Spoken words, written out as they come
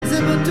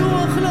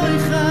בטוח לא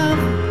יכאב,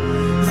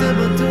 זה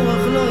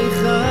בטוח לא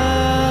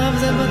יכאב,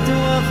 זה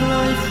בטוח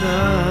לא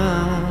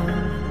יכאב.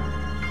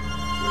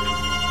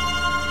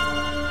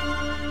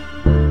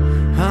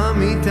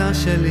 המיטה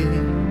שלי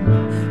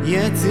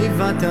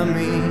יציבה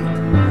תמיד,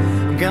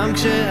 גם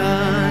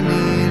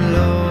כשאני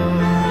לא.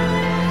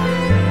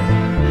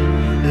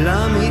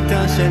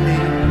 למיטה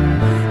שלי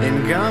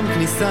אין גם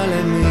כניסה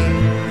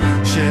למי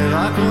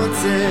שרק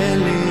רוצה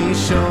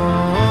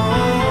לישון.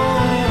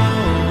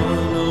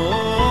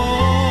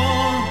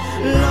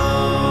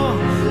 לא,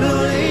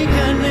 לא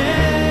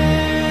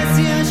להיכנס,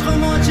 יש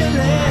חומות של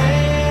אש.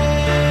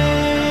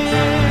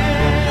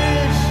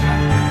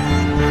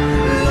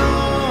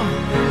 לא,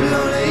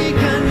 לא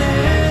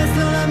להיכנס,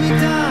 לא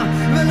למיטה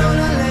ולא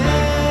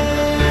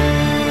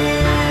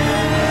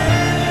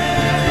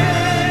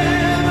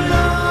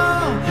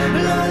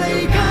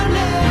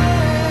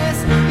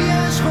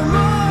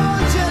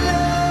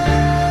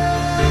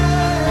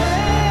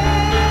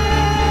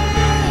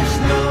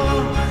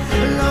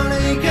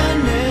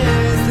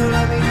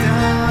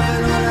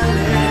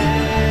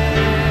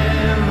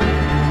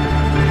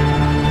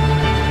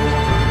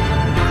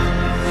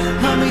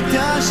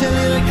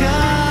שלי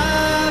ריקה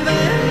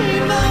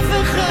ואין אף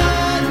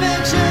אחד,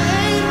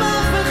 וכשאין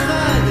אף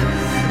אחד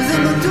זה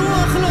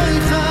בטוח לא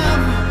יכאב.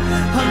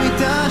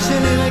 המיטה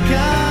שלי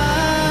ריקה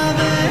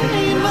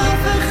ואין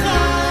אף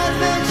אחד,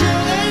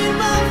 וכשאין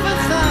אף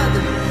אחד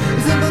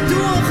זה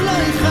בטוח לא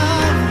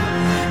יכאב.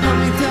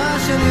 המיטה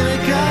שלי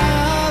ריקה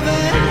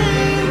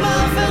ואין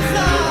אף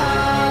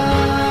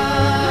אחד,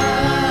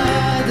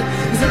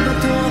 זה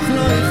בטוח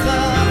לא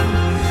יכאב.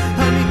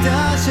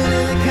 המיטה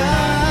שלי ריקה.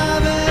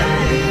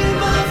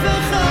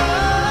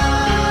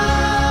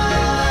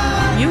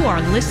 You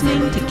are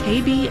listening to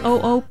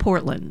KBOO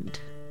Portland.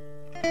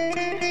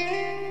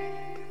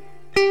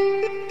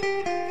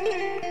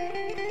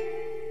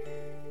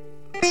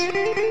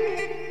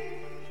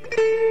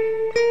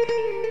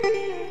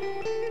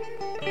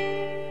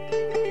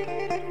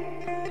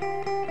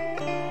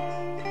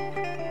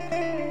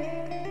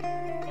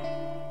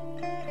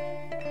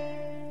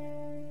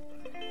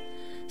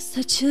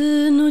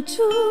 Saçın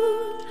ucu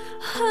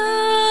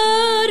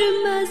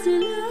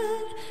hermezler,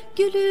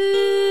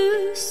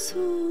 gülü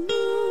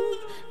sulu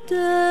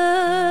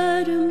dermezler,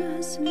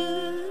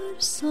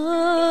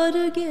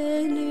 sarı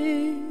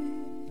gelin.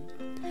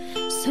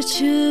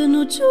 Saçın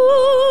ucu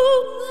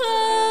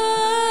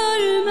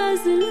hermezler,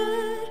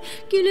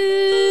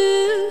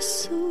 gülü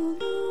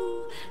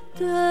sulu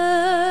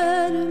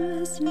dermezler,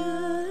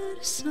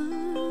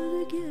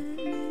 sarı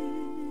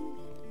gelin.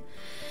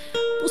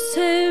 Bu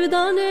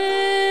sevda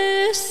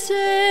ne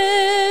sevdadır,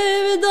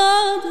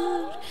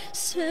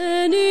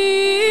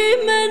 seni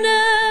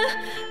mene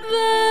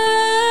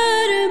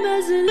vermezler.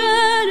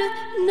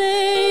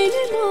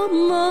 Neynim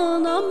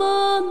aman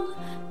aman,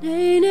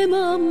 neynim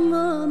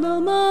aman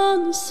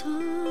aman,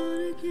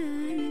 sar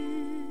gelin.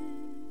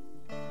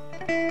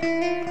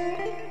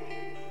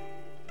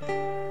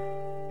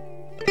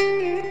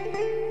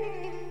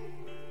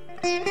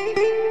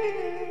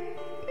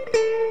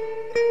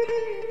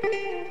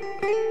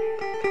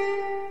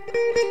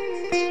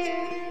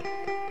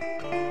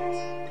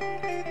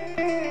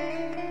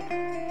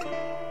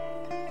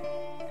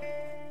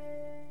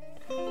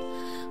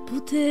 Bu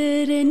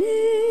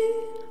derenin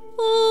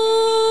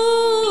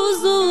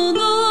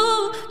uzunu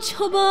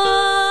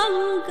çoban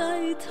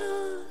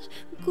kaytar,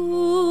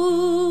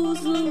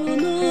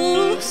 kuzunu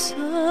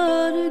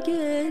sar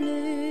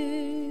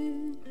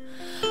gelin.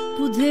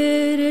 Bu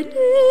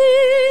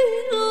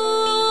derenin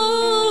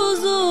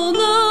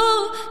uzunu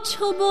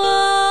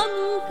çoban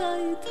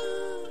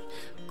kaytar,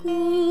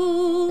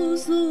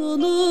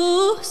 kuzunu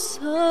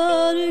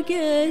sar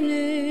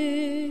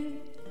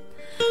gelin.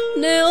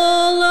 Ne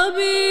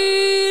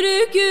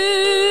olabilir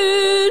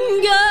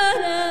gün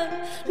gören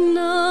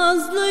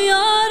nazlı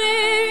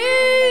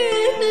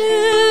yarın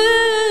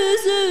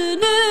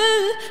yüzünü.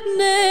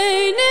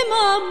 Neynim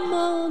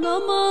aman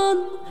aman,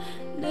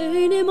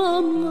 neynim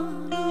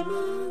aman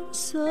aman,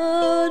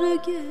 sar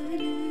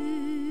gelin.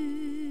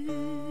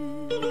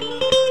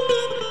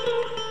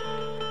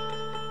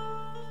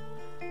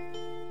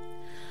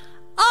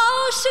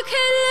 Aşık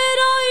eller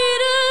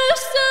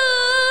ayrısın,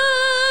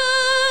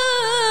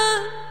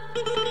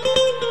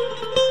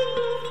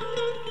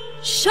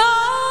 şana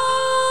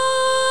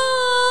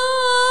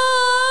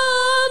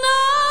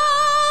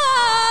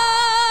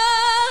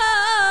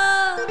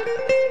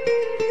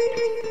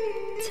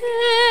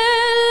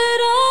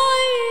teller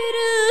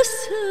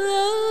ayrısın.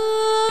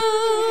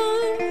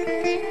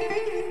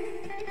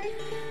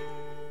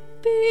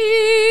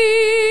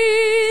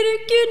 Bir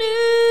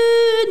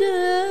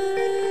gününe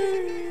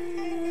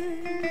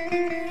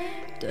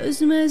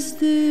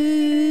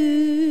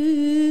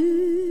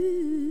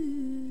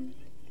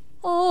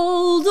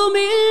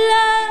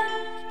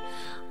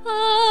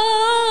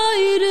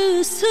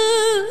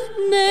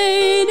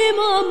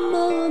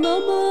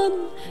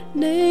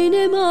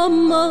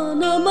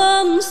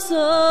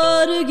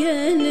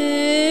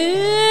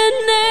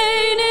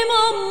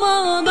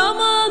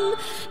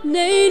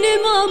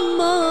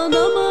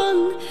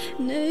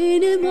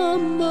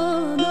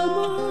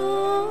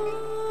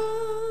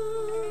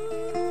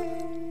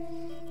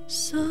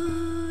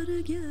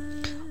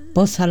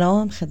با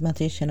سلام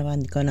خدمت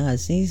شنوندگان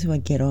عزیز و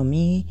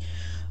گرامی،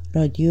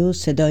 رادیو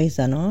صدای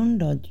زنان،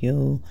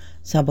 رادیو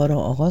صبا را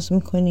آغاز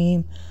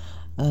میکنیم.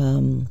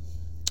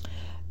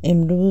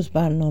 امروز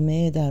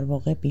برنامه در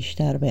واقع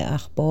بیشتر به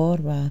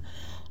اخبار و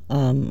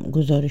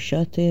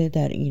گزارشات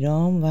در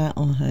ایران و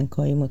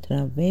آهنگ‌های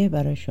متنوع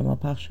برای شما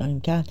پخش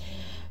خواهیم کرد.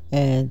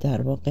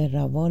 در واقع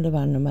روال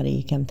برنامه را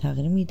یکم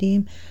تغییر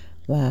میدیم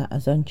و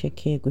از آنچه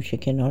که گوشه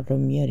کنار رو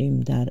میاریم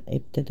در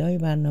ابتدای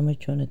برنامه،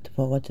 چون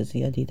اتفاقات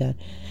زیادی در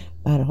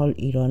به هر حال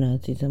ایران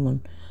عزیزمون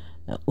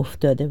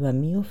افتاده و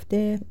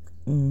میفته.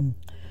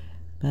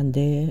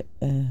 بنده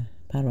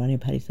پروانه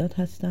پریزاد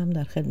هستم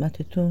در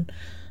خدمتتون.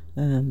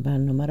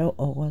 برنامه رو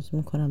آغاز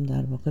میکنم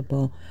در واقع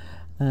با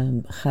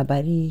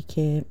خبری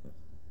که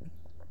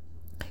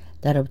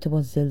در رابطه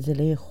با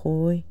زلزله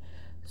خوی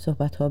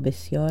صحبت ها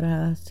بسیار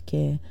هست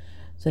که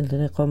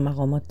زلزله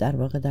مقامات در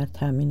واقع در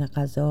تامین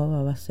غذا و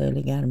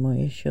وسایل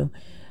گرمایش و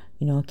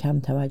اینا کم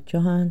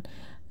توجهن.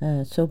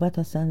 صحبت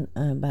هستن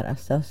بر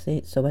اساس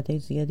صحبت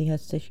زیادی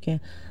هستش که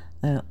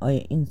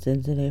آیا این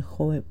زلزله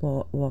خوی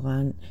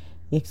واقعا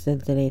یک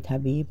زلزله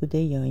طبیعی بوده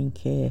یا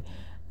اینکه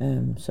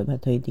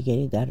صحبت های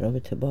دیگری در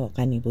رابطه با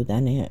غنی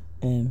بودن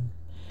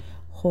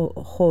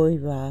خوی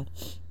و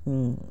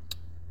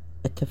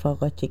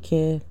اتفاقاتی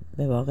که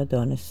به واقع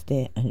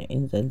دانسته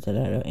این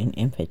زلزله رو، این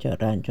انفجار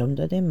رو انجام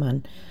داده.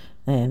 من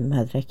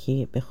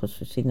مدرکی به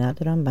خصوصی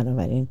ندارم،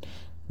 بنابراین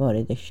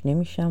واردش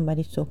نمیشم،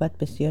 ولی صحبت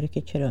بسیاره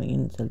که چرا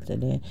این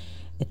زلزله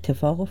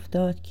اتفاق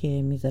افتاد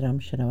که میذارم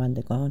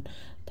شنوندگان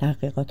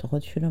تحقیقات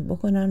خودشون رو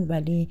بکنن.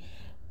 ولی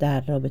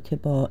در رابطه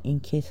با این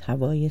کیس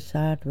هوای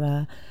سرد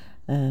و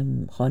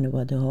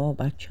خانواده ها،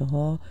 بچه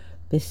ها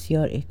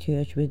بسیار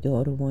احتیاج به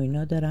دارو و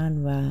اینا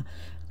دارن و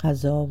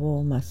غذا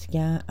و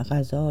مسکن،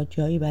 غذا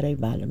جایی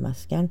برای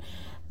مسکن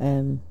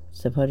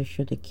سفارش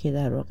شده که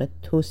در واقع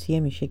توصیه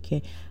میشه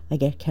که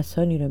اگر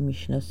کسانی رو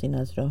میشناسین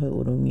از راه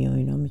ارومیه و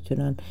اینا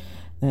میتونن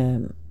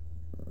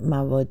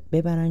مواد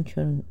ببرن،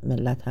 چون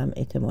ملت هم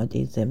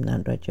اعتمادی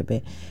ضمناً راجع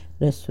به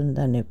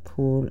رسوندن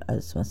پول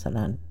از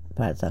مثلا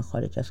فرضاً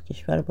خارج از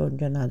کشور به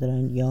اونجا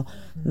ندارن، یا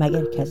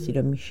مگر کسی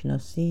رو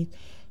میشناسید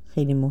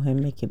خیلی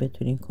مهمه که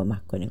بتونین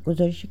کمک کنین.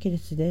 گزارشی که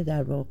رسیده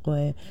در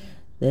واقع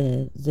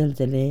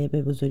زلزله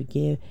به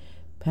بزرگی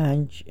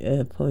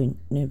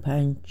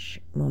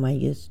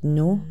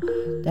 5.9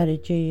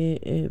 درجه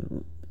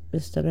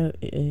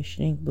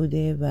شنگ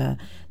بوده و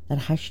در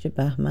 8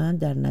 بهمن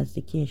در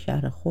نزدیکی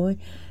شهر خوی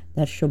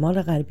در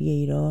شمال غربی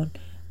ایران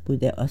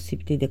بوده.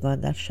 آسیب دیدگان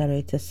در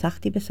شرایط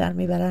سختی به سر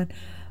میبرن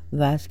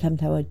و از کم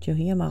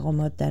توجهی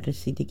مقامات در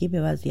رسیدگی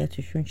به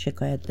وضعیتشون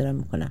شکایت دارن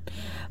میکنن.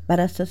 بر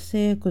اساس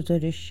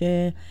گزارش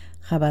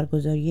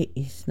خبرگزاری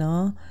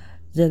ایسنا،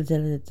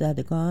 زلزله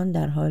زدگان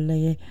در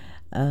حال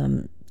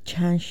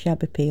چند شب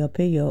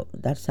پیاپی یا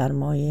در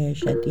سرمایه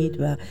شدید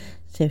و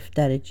 0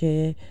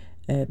 درجه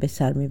به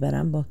سر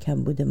میبرن با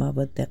کمبود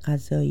مواد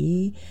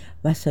غذایی،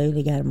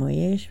 وسایل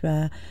گرمایش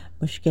و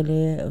مشکل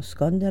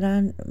اسکان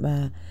دارن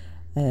و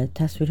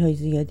تصویرهای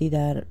زیادی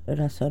در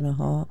رسانه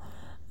ها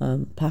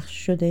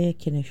پخش شده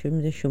که نشون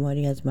میده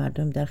شماری از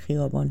مردم در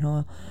خیابان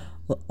ها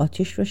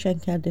آتش روشن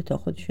کرده تا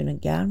خودشون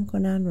گرم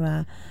کنن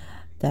و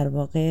در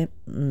واقع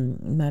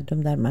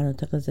مردم در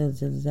مناطق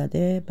زلزله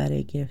زده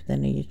برای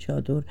گرفتن یه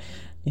چادر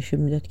نشون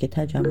میداد که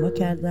تجمع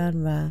کردن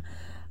و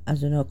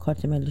از اونا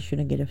کارت ملیشون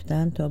رو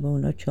گرفتن تا به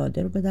اونا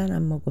چادر بدن،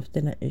 اما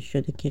گفته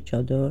شده که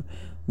چادر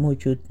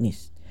موجود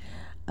نیست.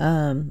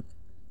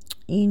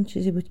 این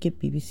چیزی بود که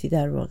BBC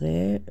در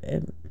واقع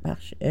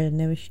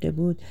نوشته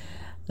بود.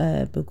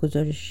 به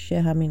گزارش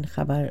همین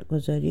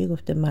خبرگزاری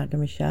گفته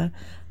مردم شهر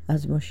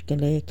از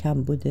مشکل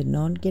کمبود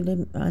نان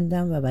گله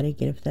ماندن و برای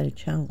گرفتن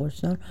چند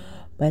قرص نان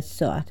باید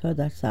ساعتها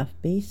در صف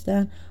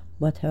بایستن،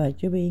 با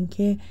توجه به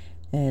اینکه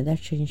در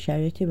چنین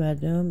شرایطی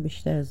مردم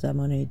بیشتر از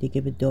زمانهای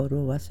دیگه به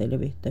دارو و وسایل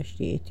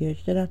بهداشتی احتیاج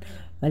دارن،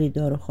 ولی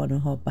داروخانه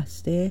ها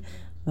بسته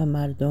و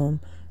مردم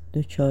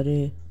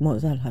دچار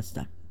معضل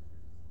هستن.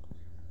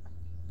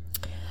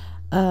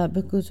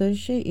 به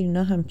گزارش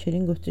اینا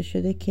همچنین گفته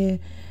شده که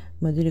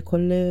مدیر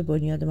کل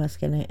بنیاد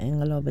مسکن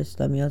انقلاب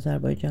اسلامی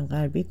آذربایجان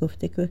غربی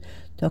گفته که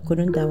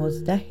تاکنون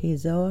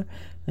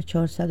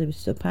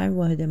 12,425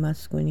 واحد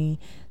مسکونی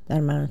در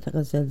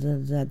مناطق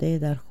زلزله زده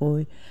در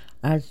خوی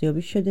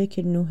ارزیابی شده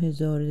که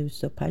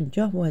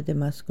 9,250 واحد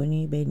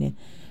مسکونی بین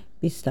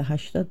 20 تا 80%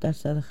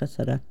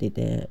 خسارت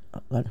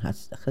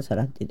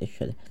دیده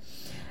شده.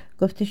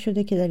 گفته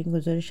شده که در این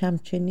گزارش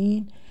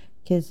همچنین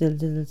که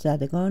زلزله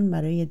زدگان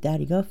برای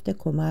دریافت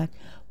کمک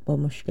با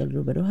مشکل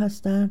روبرو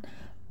هستند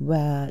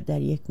و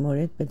در یک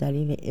مورد به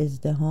دلیل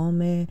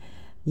ازدحام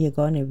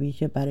یگان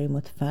ویژه برای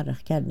متفرق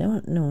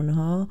کردن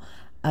اونها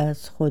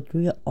از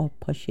خودروی آب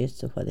پاشی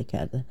استفاده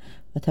کردن.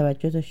 و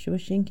توجه داشته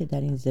باشین که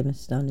در این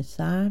زمستان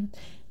سرد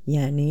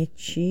یعنی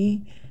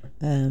چی،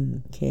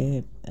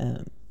 که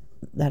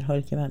در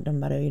حالی که مردم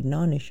برای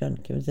نانشان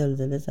که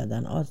زلزله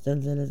زدن،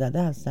 زلزله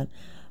زده هستن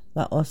و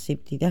آسیب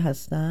دیده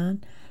هستن،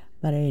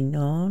 برای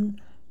نان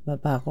و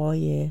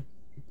بقای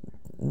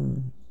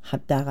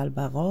حداقل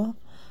بقا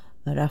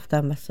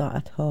رفتن و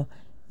ساعتها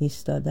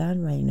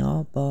ایستادن و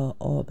اینا با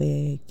آب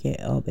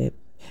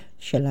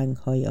شلنگ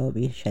های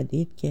آبی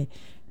شدید که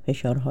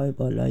فشارهای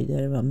بالایی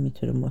داره و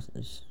میتونه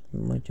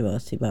موجب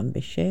آسیبم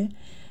بشه،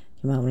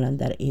 که معمولا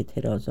در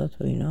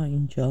اعتراضات و اینا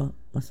اینجا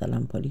مثلا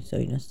پلیس و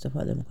این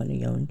استفاده میکنه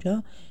یا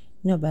اونجا،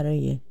 اینا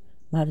برای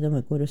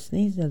مردم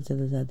گرسنه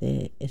زلزله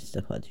زده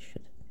استفاده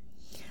شده.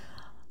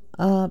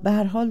 به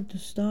هر حال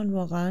دوستان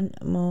واقعا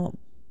ما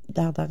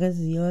دغدغه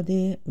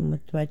زیاده،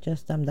 متوجه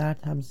هستم درد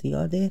هم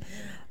زیاده،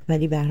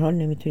 ولی به هر حال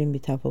نمیتونیم بی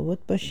تفاوت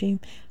باشیم.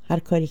 هر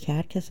کاری که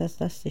هر کس از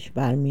دستش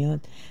برمیاد،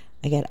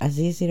 اگر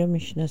عزیزی رو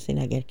میشناسین،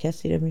 اگر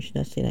کسی رو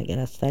میشناسین، اگر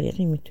از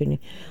طریقی میتونین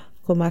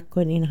کمک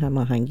کنین،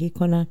 هماهنگی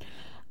کنن.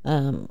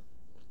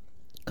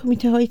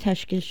 کمیته های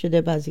تشکیل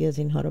شده، بعضی از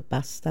اینها رو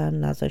بستن،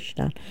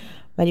 نذاشتن،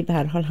 ولی به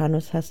هر حال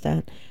هنوز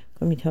هستن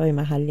کمیته های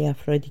محلی،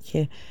 افرادی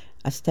که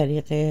از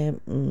طریق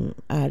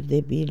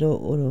اردبیل و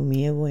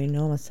ارومیه و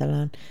اینا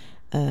مثلا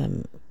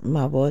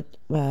مواد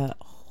و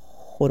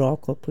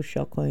خوراک و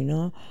پوشاک و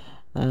اینا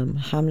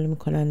حمل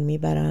میکنن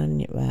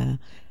میبرن و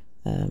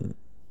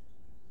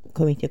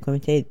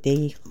کمیته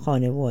دی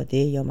خانواده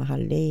یا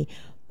محله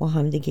با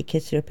هم دیگه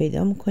کسی رو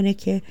پیدا میکنه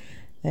که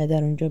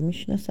در اونجا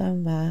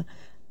میشناسن و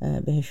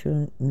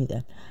بهشون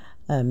میدن،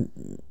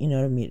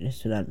 اینا رو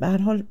میرسونن. به هر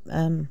حال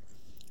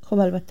خب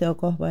البته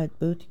آگاه باید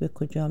بود به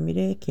کجا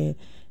میره، که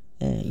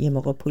یه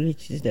موقع پولی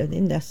چیز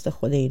دادین دست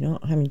خود اینا،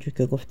 همینجور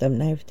که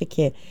گفتم نیفته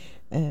که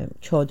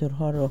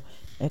چادرها رو،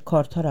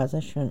 کارت‌ها رو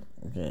ازشون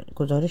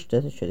گزارش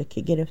داده شده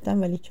که گرفتن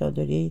ولی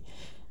چادری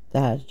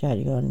در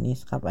جریان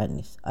نیست، خبر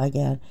نیست.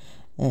 اگر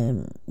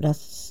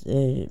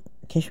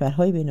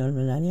کشورهای بین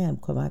المللی هم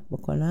کمک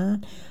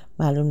بکنن،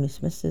 معلوم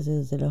نیست مثل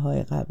زلزله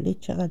های قبلی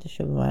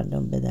چقدرشو به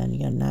مردم بدن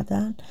یا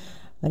ندن،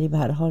 ولی به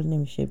هر حال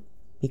نمیشه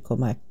بی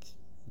کمک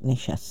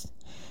نشست.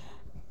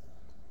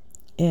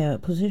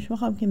 پوزش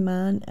میخوام که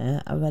من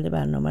اول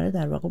برنامه رو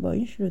در واقع با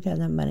این شروع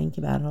کردم، برای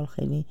اینکه به هر حال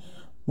خیلی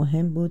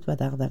مهم بود و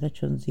دغدغه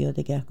چون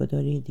زیاده،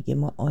 گهگداری دیگه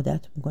ما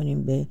عادت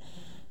میکنیم به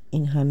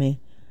این همه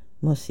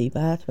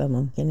مصیبت و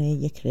ممکنه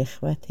یک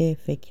رخوت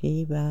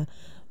فکری و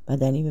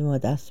بدنی به ما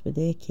دست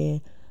بده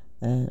که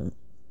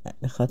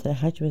به خاطر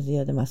حجم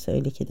زیاد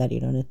مسائلی که در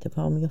ایران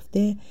اتفاق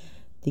میفته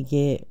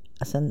دیگه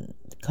اصلا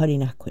کاری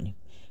نکنیم،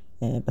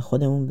 به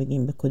خودمون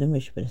بگیم به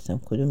کدومش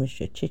برسم،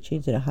 کدومش چه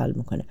چیزی رو حل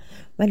میکنه.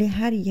 ولی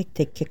هر یک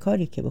تکه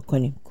کاری که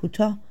بکنیم،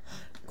 کوتاه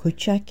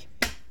کوچک،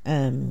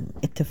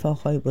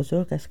 اتفاقهای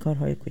بزرگ از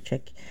کارهای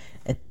کوچک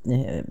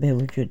به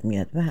وجود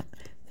میاد و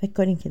فکر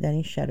کنیم که در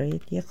این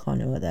شرایط یک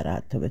خانواده را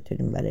حتی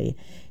بتونیم برای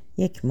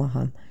یک ماه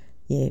هم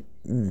یه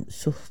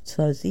سوخت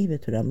سازی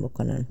بتونن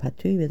بکنن،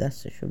 پتویی به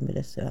دستشون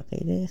برسه و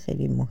غیره،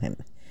 خیلی مهمه.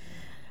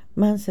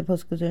 من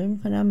سپاسگزاری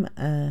میکنم.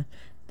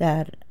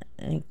 در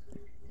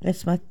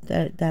قسمت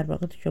در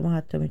واقع شما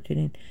حتی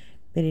میتونین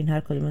برین هر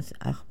کدوم از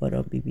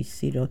اخبارا،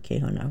 BBC رو،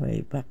 کیهان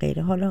هوایی و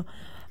غیره، حالا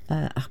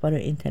اخبار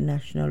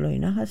اینترنشنال و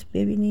اینا هست،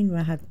 ببینین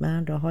و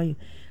حتما راههای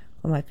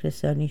کمک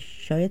رسانی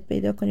شاید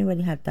پیدا کنیم،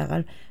 ولی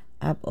حداقل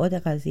ابعاد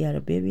قضیه رو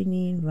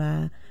ببینین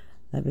و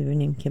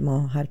ببینیم که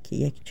ما هر کی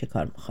یک چه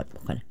کار میخواد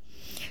بکنه.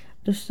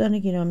 دوستان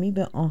گرامی،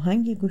 به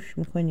آهنگی گوش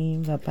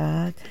میکنیم و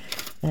بعد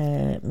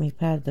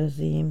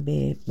میپردازیم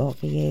به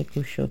باقی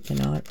گوش و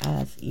کنار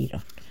از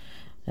ایران.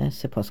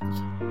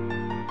 سپاسگزارم.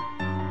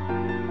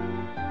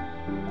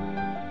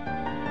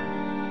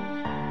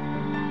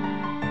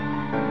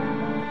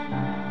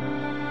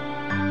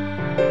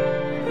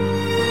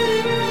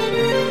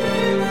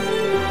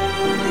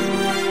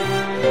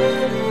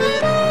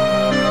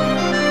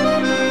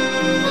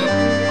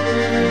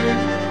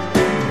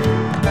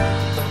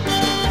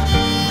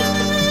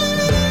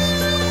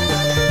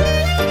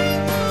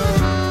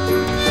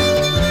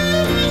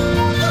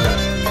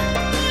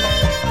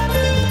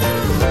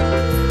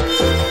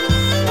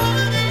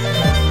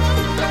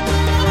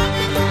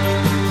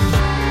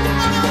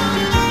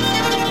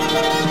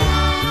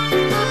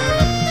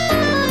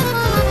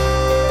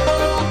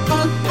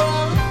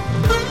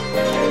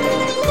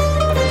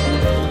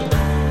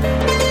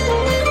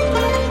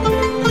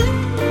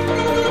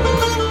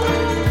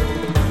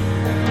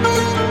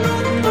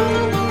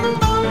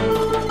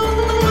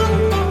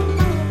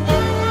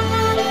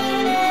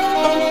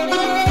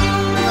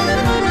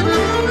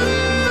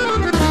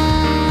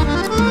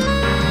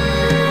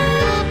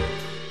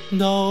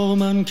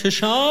 دامن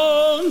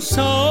کشان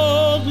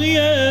ساقی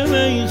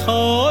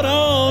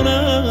میخواران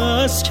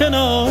از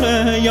کنار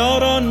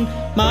یاران،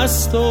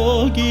 مست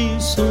و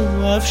گیسو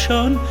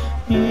افشان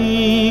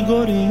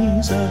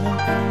می‌گریزد.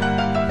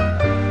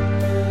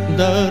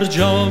 در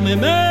جام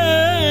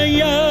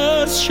می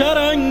از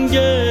شرنگ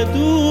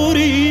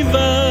دوری و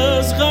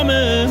از غم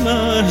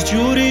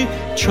مهجوری،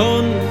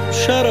 چون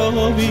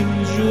شرابی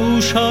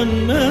جوشان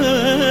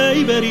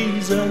می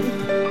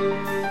بریزد.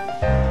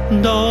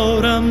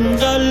 دارم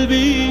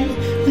قلبی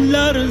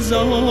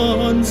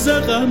لرزان ز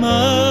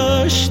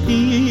غمش،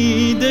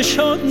 دیده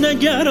شد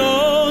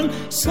نگران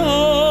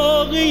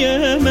ساقی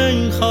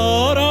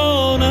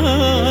میخواران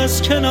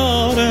از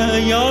کنار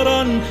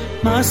یاران،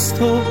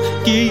 مست و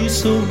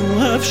گیسو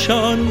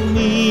افشان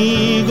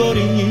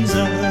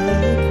می‌گریزد.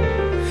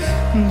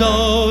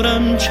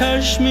 دارم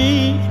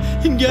چشمی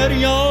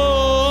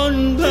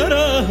گریان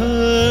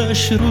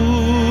برهش،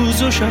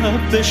 روز و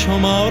شب به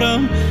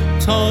شمارم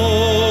تا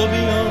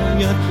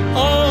بیاید.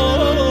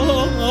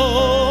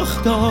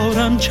 آخ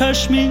دارم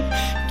چشمی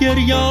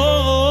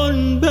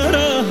گریان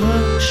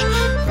برهش،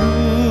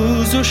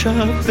 روز و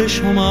شب به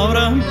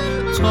شمارم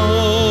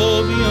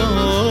تا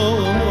بیاید.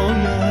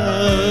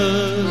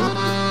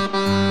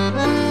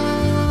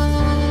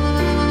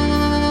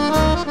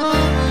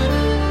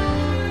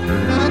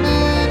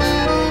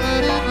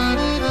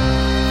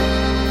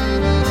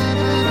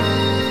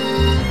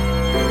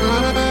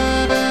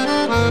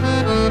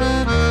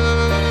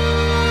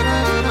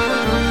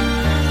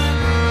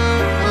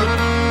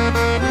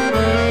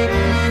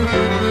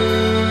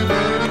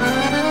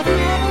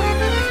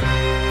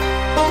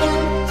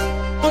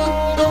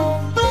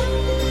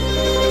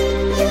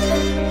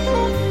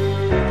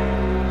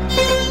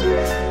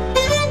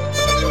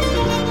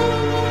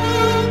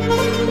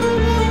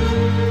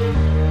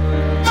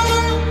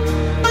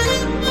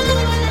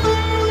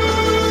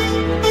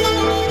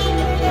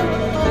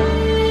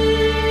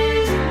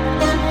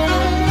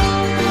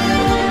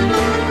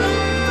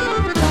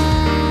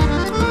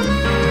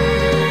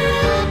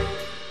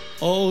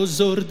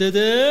 آزرده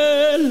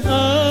دل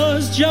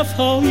از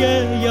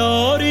جفای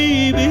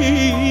یاری،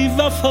 بی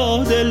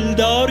وفا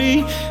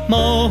دلداری،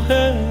 ماه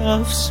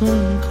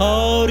افسون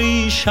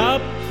کاری.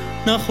 شب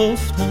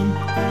نخفتم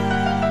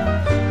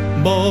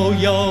با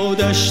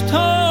یادش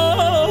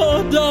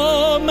تا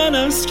دامن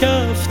از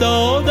کف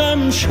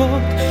دادم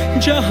شد،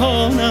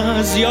 جهان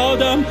از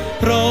یادم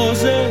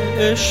راز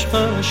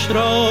عشقش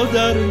را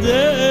در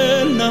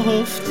دل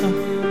نهفتم.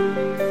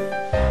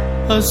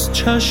 از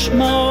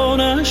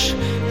چشمانش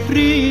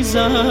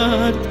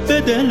ریزد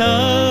به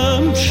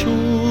دلم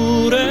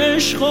شور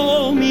عشق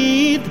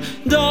امید،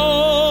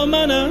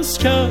 دامن از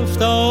کف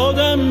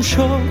دادم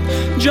شد،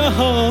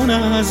 جهان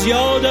از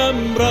یادم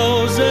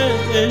راز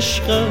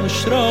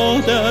عشقش را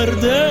در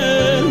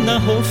دل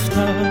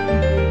نهفتم.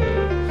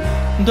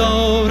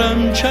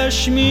 دارم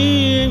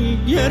چشمی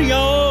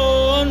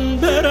گریان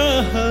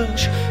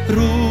برهش،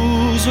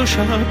 روز و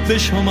شب به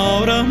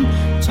شمارم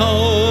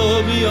تا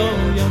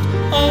بیاید.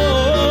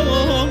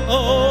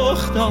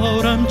 آخ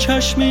دارم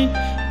چشمی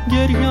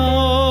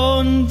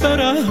گریان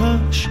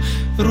برهش،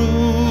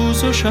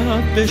 روز و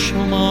شب به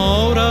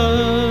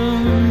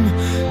شمارم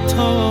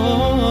تا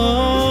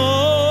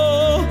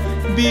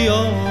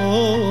بیاید.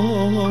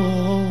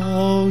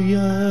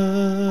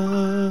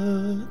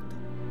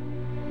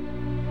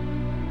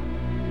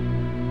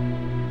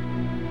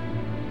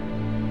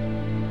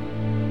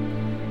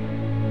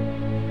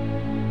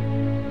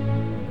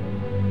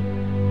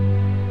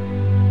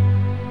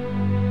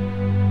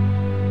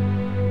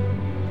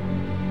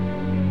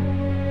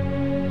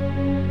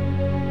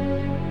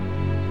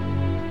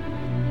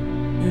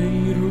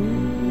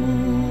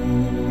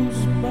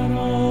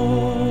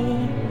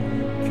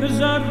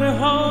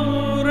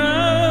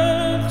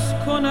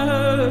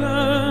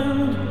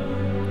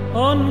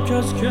 آن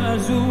کس که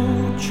از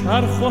او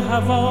چرخ و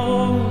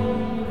هوا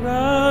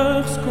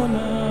رقص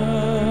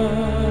کنند،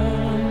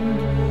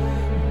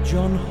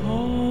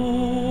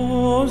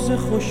 جانها ز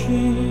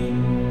خوشی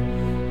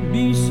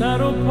بی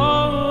سر و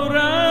پا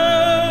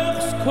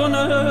رقص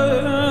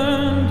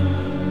کنند.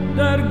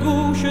 در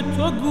گوش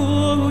تو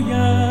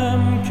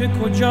گویم که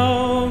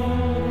کجا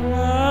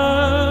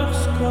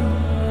رقص کنند.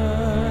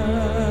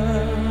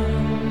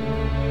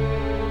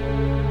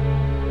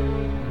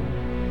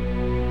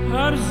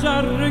 هر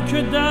ذره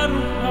که در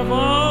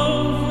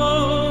هوا و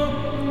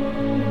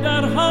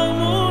در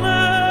هامون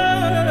است،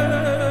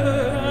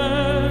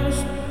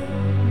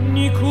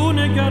 نیکو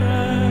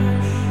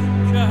نگرش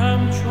که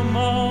همچو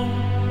ما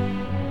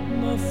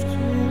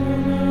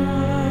مفتون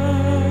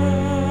است.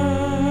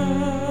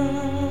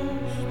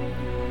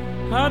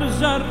 هر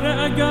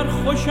ذره اگر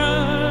خوش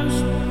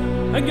است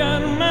اگر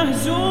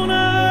محزون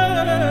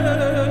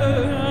است،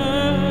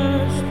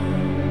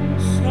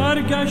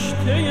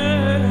 سرگشته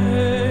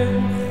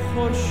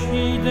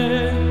خورشید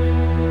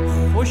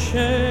خوش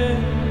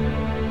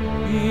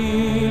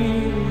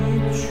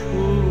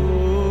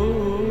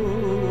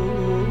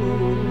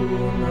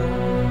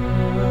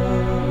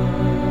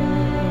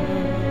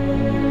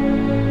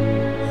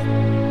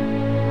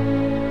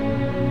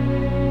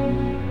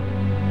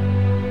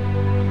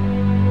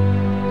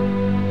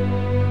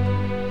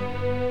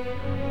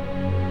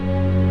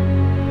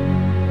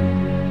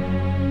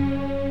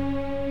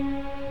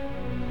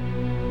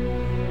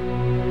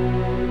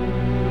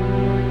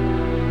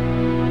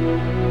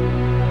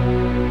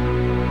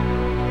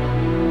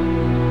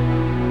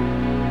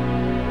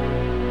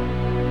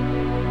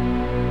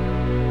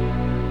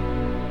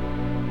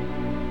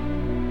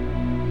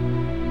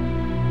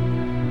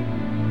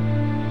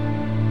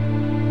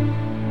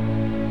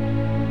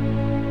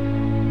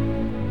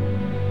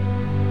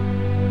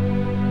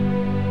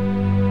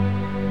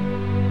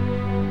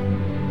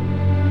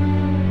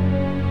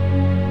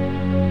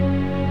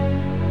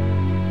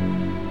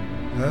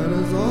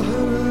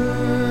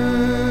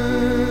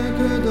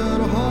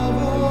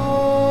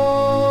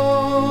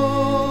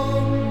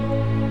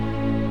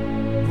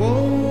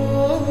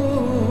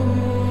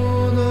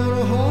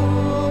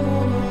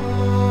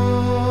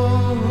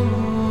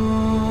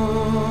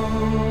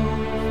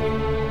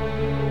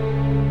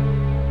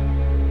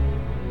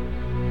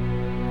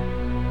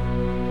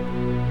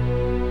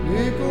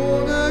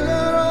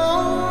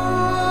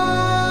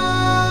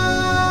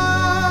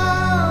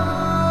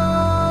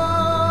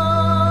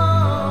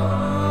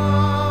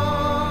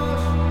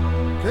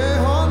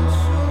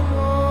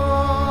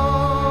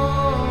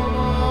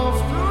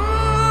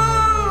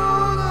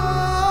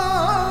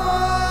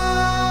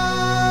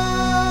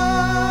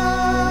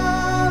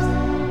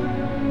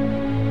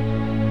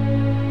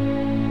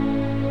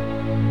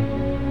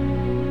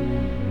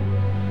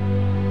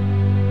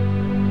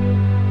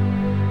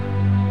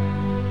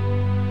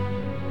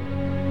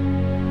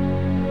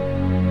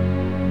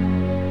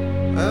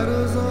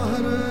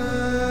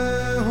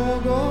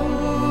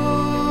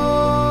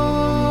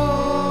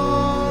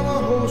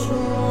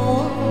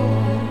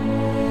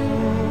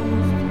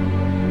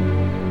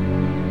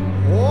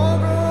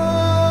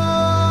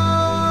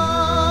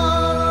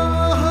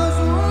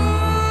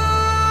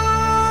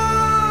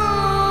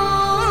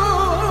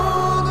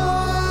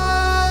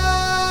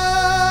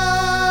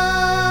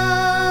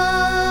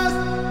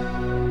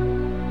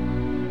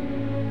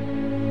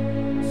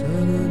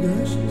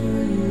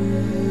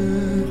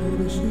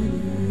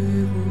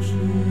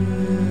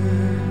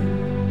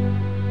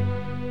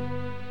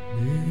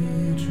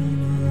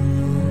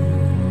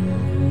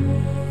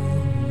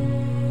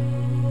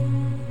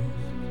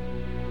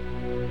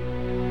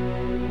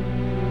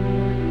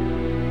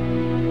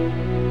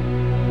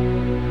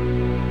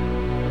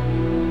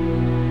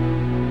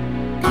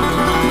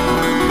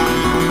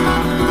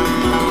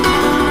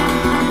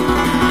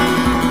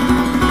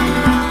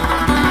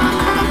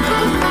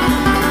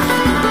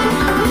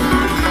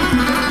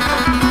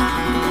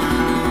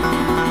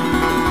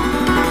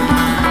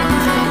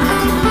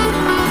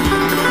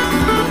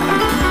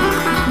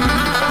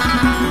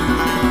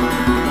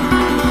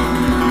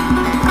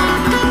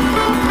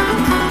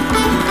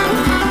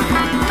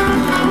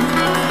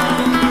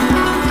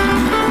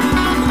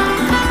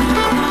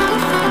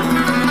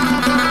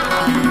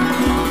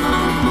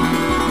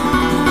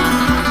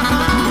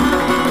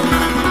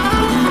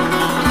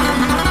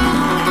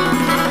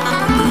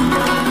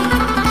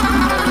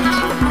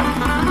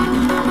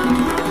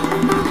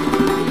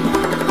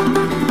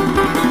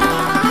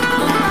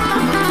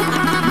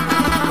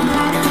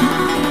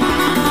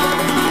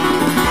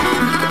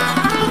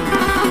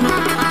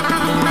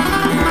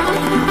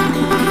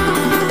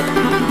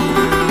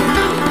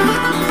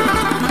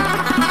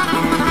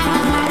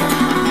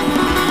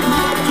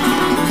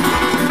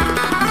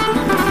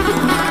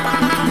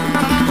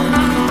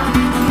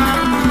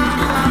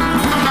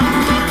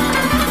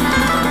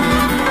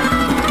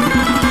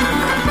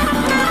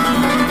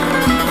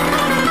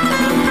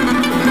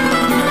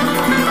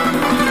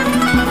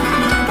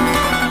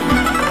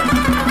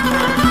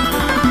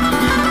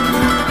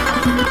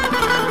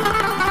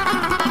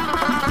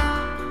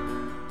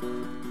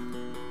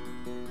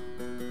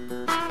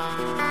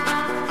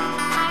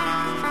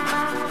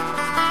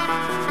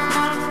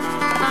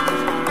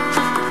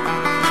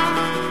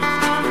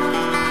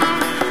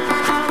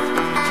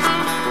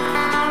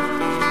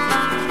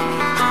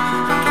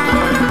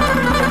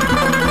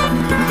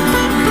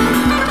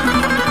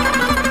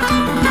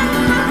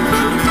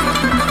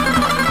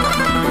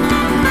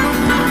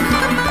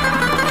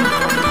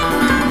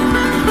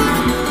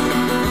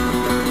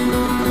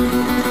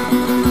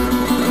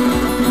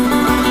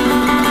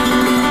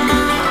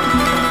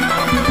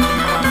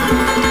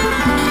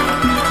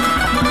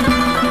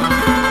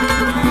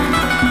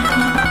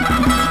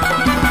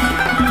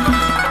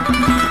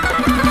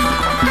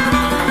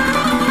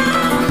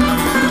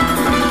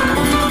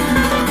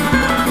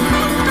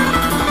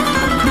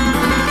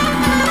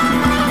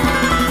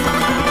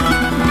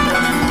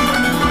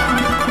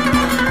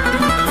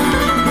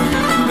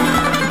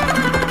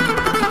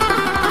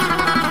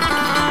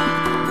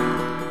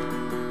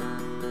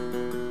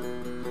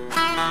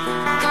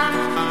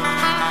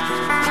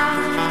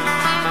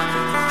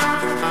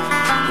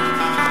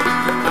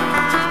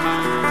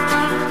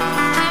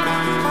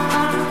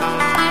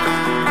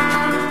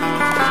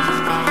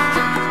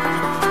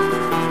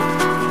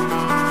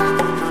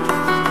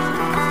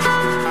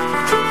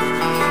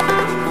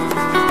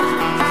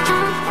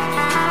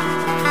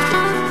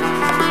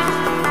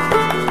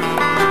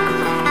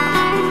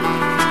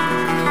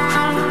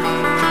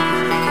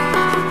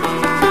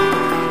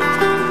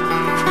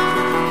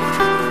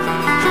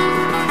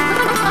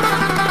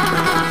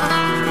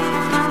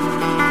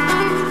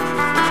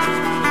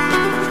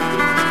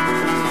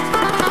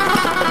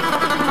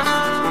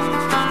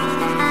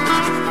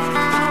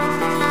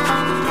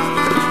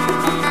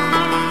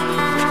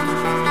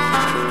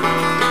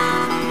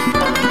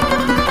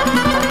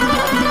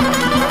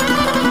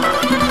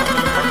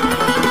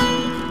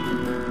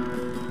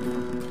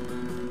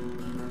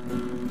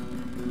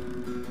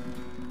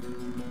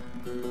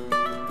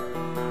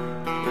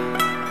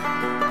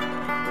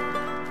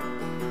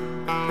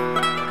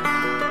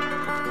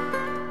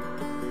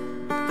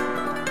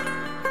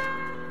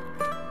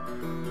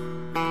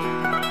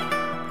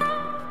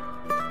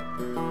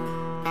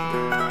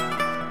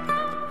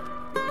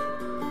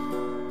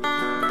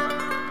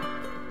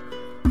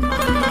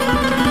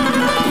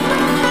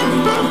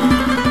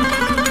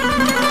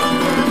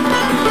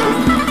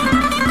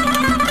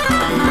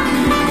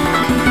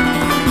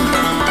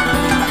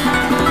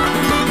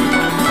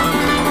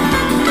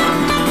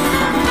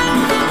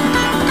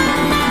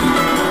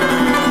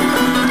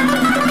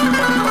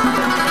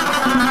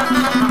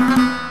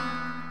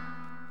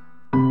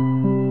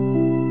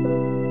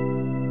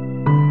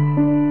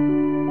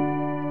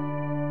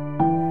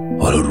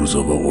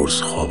روزا با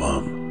قرص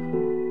خوابم،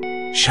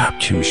 شب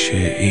که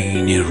میشه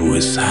عین روح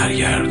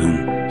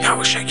سرگردون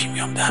یواشکی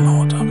میام دم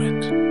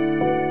اتاقت،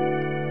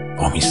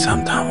 با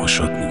میستم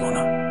تماشات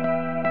میکنم.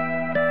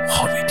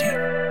 خوابیدی؟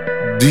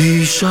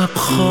 دیشب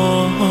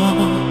خواب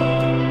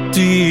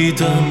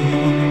دیدم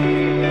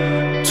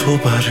تو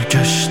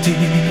برگشتی،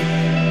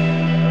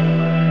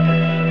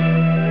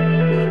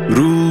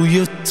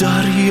 روی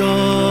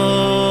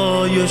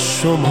دریای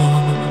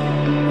شما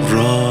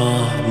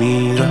راه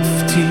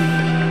میرفتی،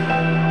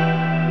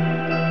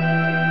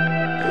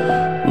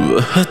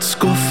 بهت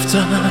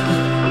گفتم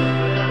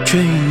که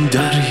این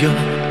دریا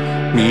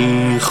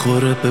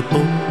میخوره به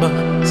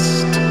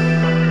بنبست،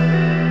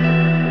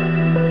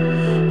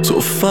 تو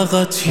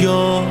فقط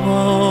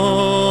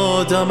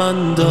یادم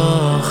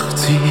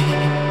انداختی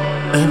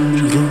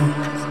امروز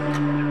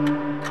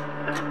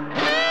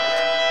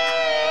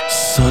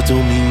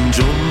صدمین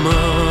جمعه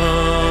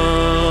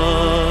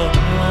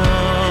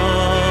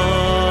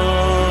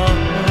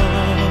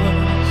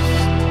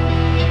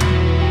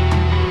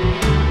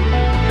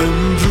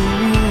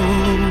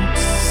امروز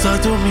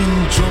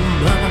صدمین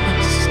جمعه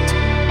است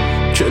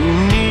که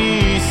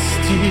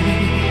نیستی،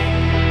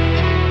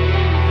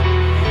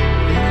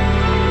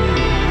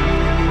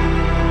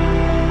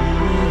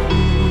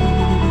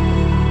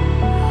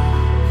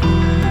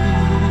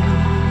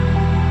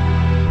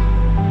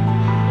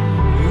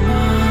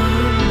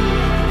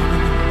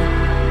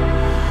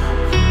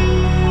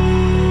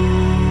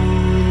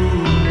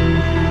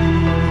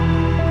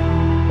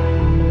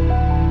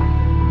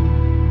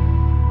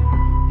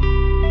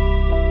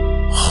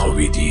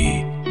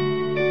 خوابیدی،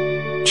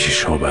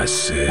 چشا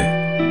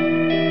بسته،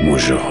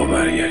 مژه ها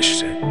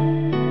برگشته،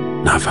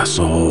 نفس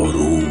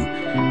آروم،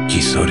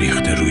 گیسا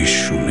ریخته روی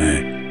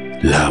شونه،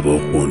 لبا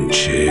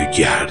قنچه،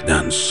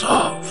 گردن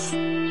صاف،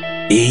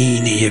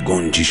 این یه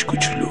گنجیش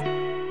کوچولو.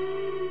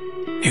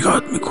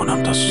 نگاهت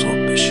میکنم تا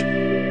صبح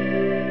بشه.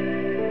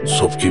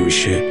 صبح که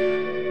میشه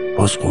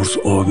باز قرص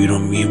آبی رو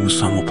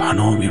میبوسم و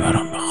پناه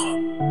میبرم به خواب.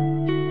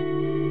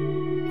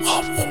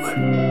 خواب خوبه،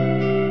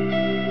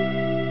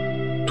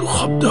 تو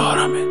خواب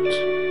دارمت،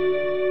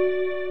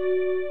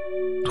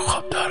 تو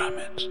خواب دارمت.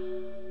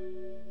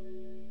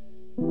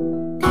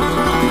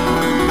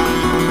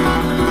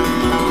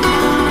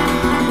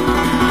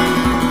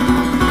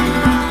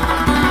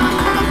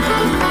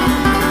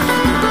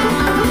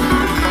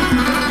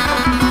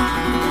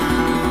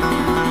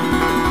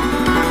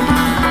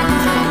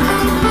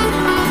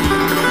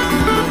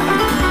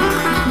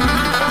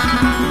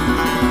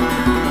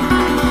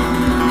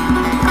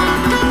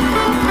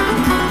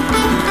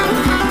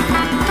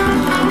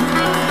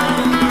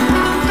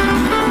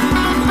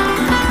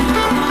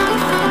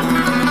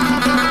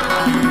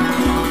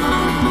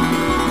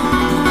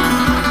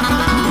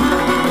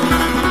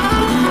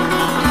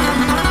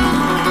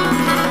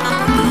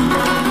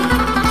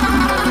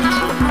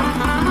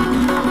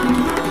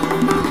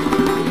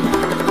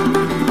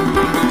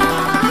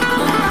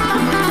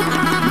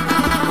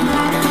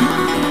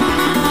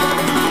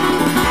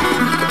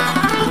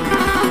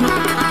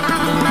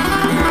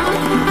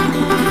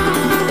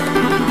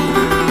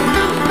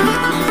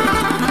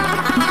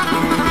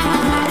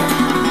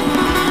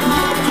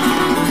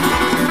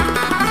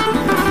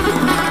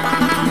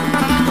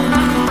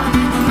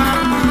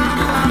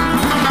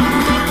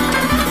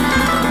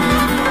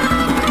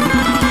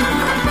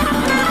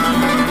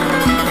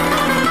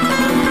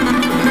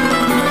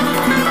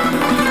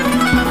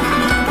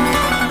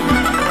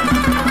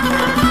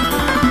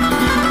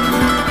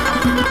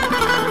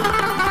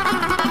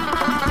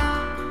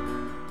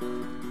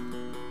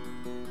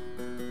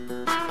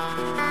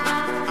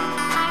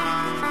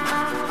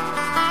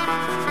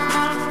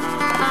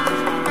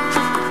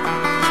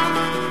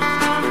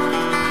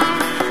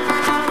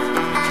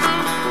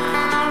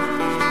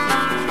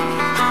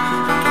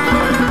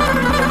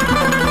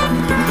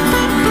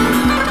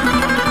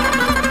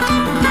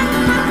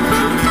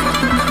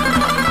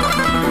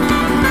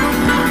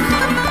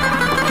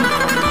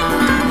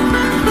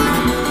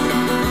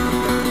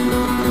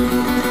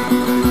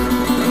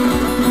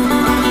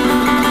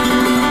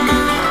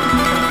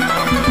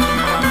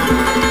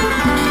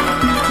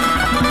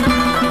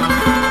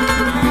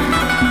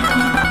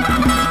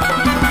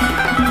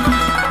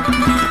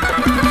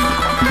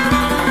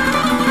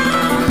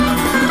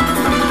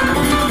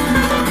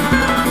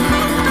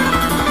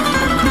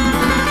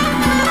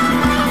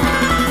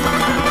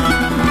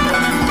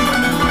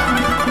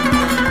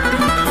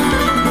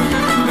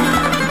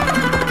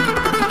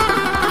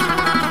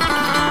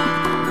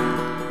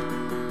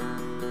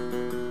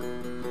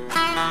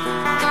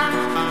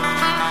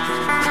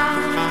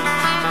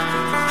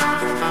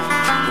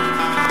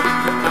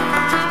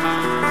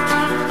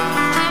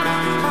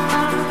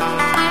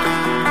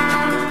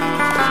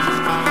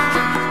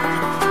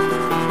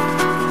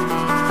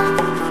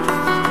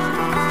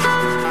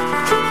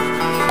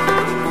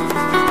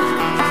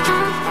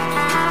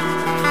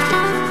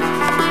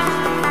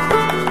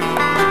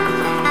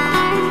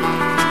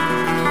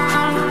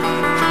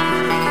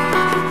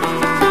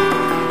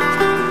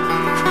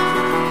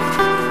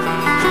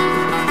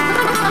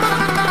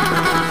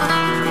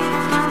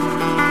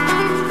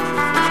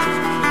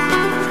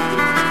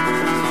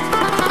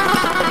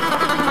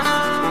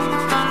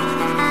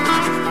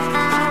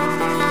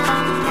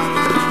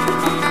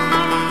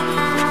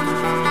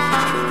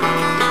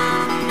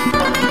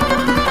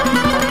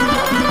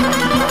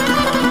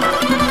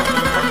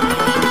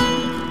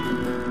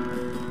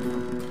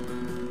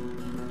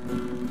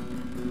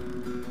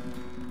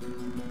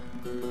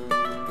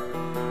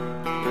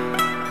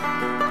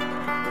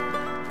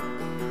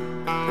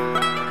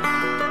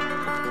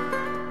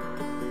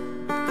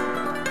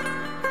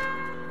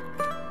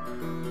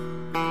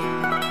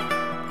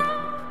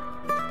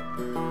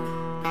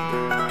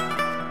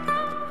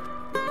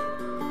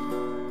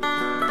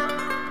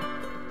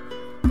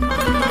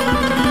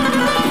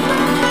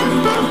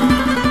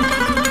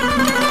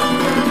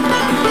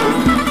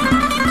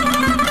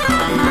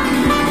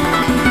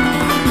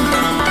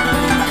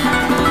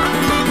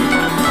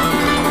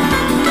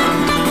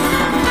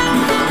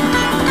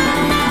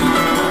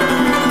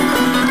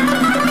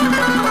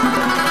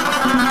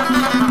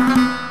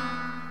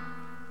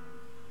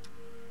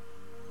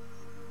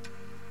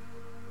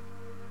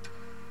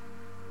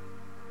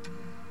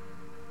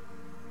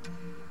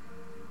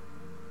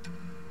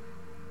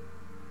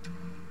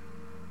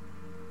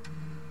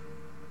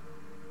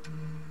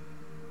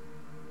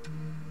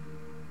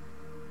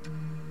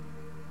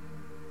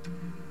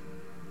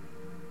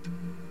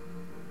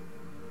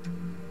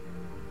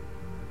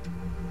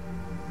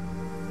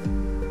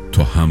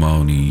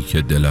 همانی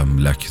که دلم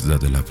لک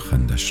زده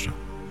لبخندش را،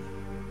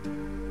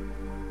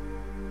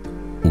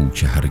 او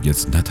که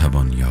هرگز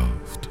نتوان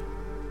یافت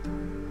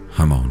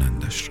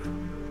همانندش را.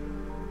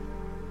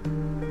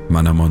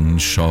 منم آن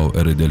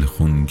شاعر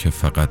دلخون که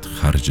فقط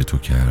خرج تو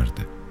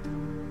کرده،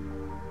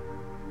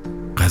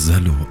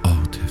 غزل و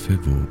عاطفه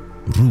و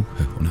روح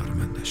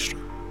هنرمندش را.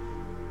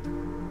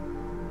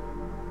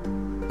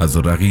 از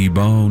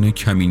رقیبان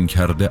کمین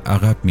کرده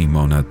عقب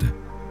میماند،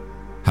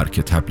 هر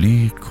که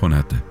تبلیغ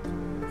کند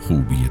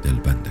خوبی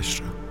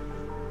دلبندش را.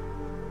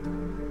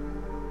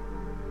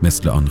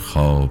 مثل آن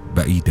خواب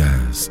بعید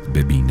است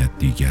ببیند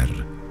دیگر،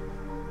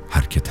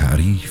 هر که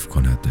تعریف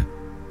کند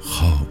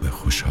خواب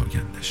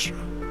خوشایندش را.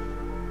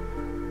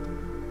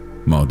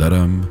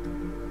 مادرم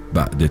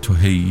بعد تو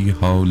هی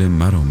حال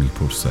مرا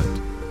میپرسد،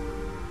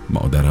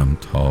 مادرم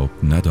تاب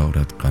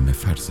ندارد غم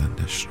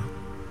فرزندش را.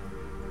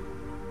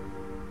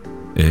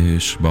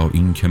 عشق با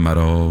این که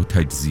مرا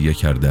تجزیه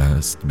کرده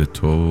است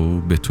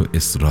به تو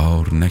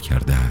اصرار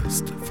نکرده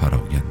است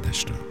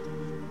فرایندش را.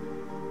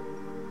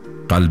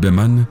 قلب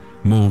من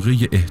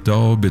موقع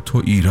اهدا به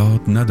تو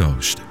ایراد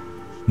نداشته،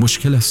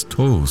 مشکل از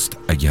توست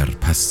اگر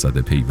پس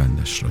زده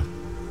پیوندش را.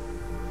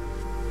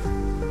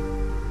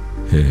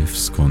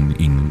 حفظ کن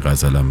این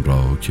غزلم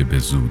را که به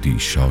زودی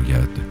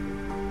شاید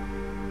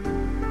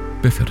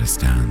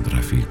بفرستند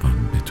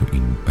رفیقان به تو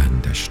این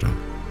بندش را.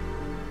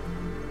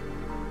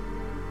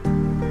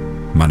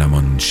 منم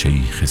آن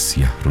شیخ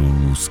سیه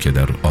روز که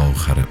در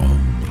آخر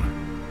عمر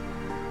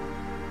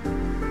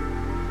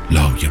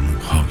لای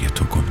موهای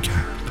تو گم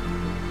کرد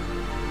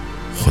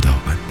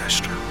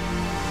خداوندش را.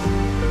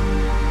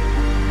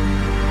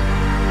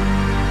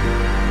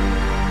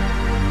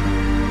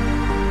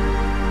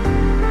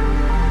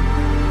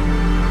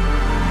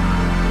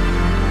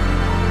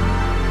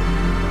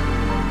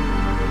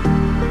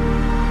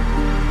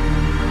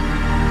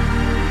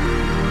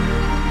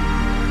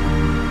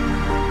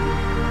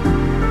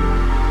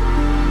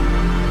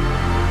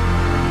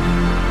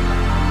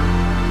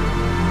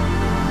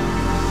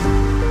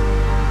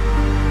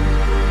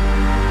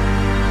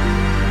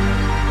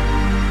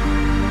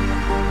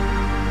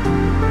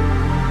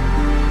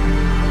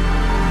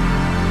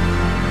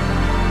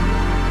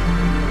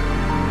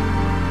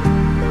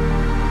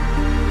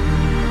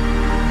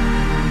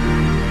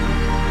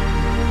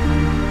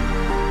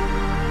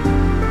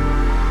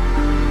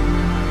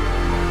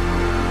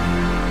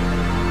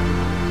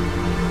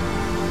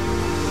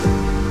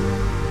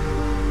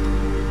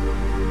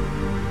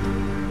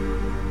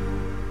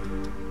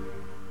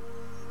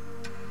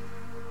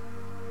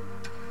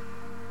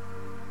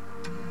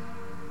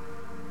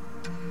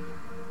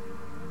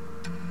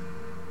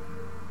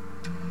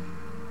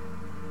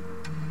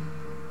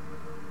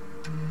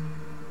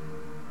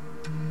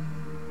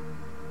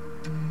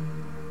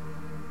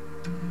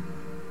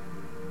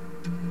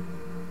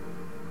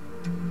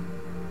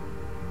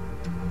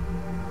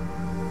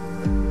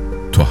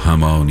 تو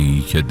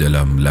همانی که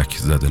دلم لک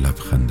زده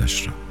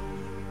لبخندش را،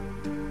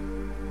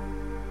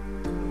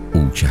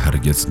 او که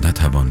هرگز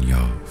نتوان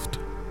یافت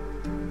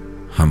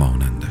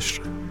همانندش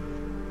را.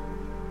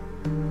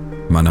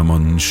 منم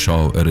آن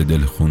شاعر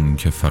دلخون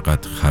که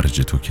فقط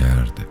خرج تو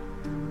کرده،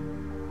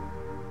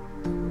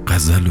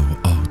 غزل و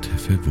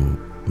عاطفه و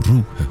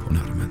روح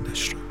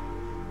هنرمندش را.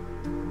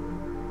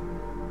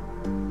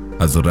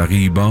 از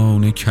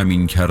رقیبان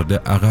کمین کرده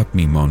عقب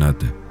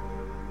میماند،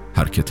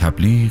 هر که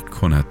تبلیغ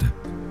کند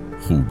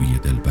خوبی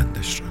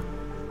دلبندش را.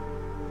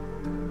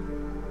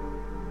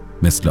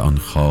 مثل آن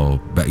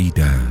خواب بعید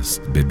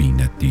است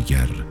ببیند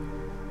دیگر،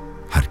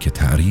 هر که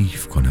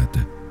تعریف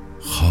کند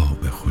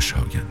خواب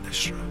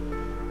خوشایندش را.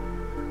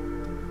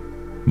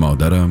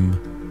 مادرم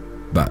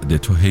بعد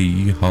تو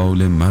هی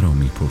حال مرا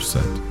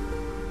میپرسد،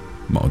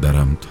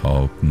 مادرم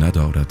تاب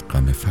ندارد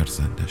غم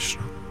فرزندش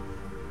را.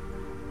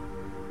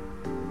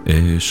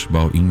 عشق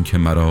با این که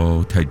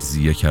مرا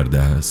تجزیه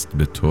کرده است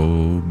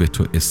به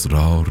تو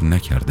اصرار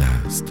نکرده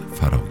است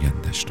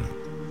فرایندش را.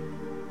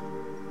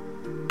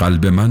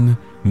 قلب من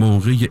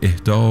موقع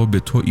اهدا به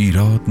تو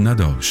ایراد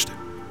نداشته،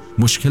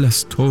 مشکل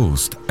از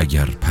توست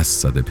اگر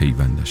پس زده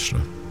پیوندش را.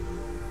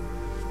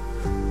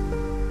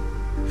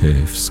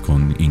 حفظ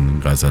کن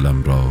این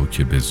غزلم را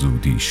که به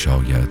زودی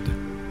شاید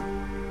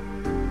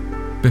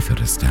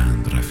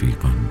بفرستند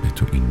رفیقان به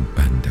تو این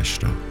بندش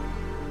را.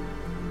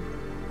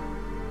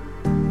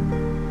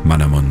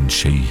 منم آن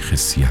شیخ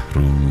سیه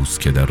روز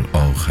که در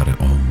آخر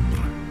عمر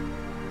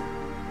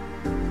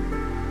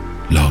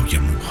لای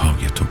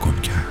موهای تو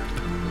گم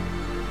کرد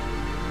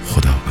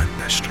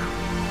خداوندش را.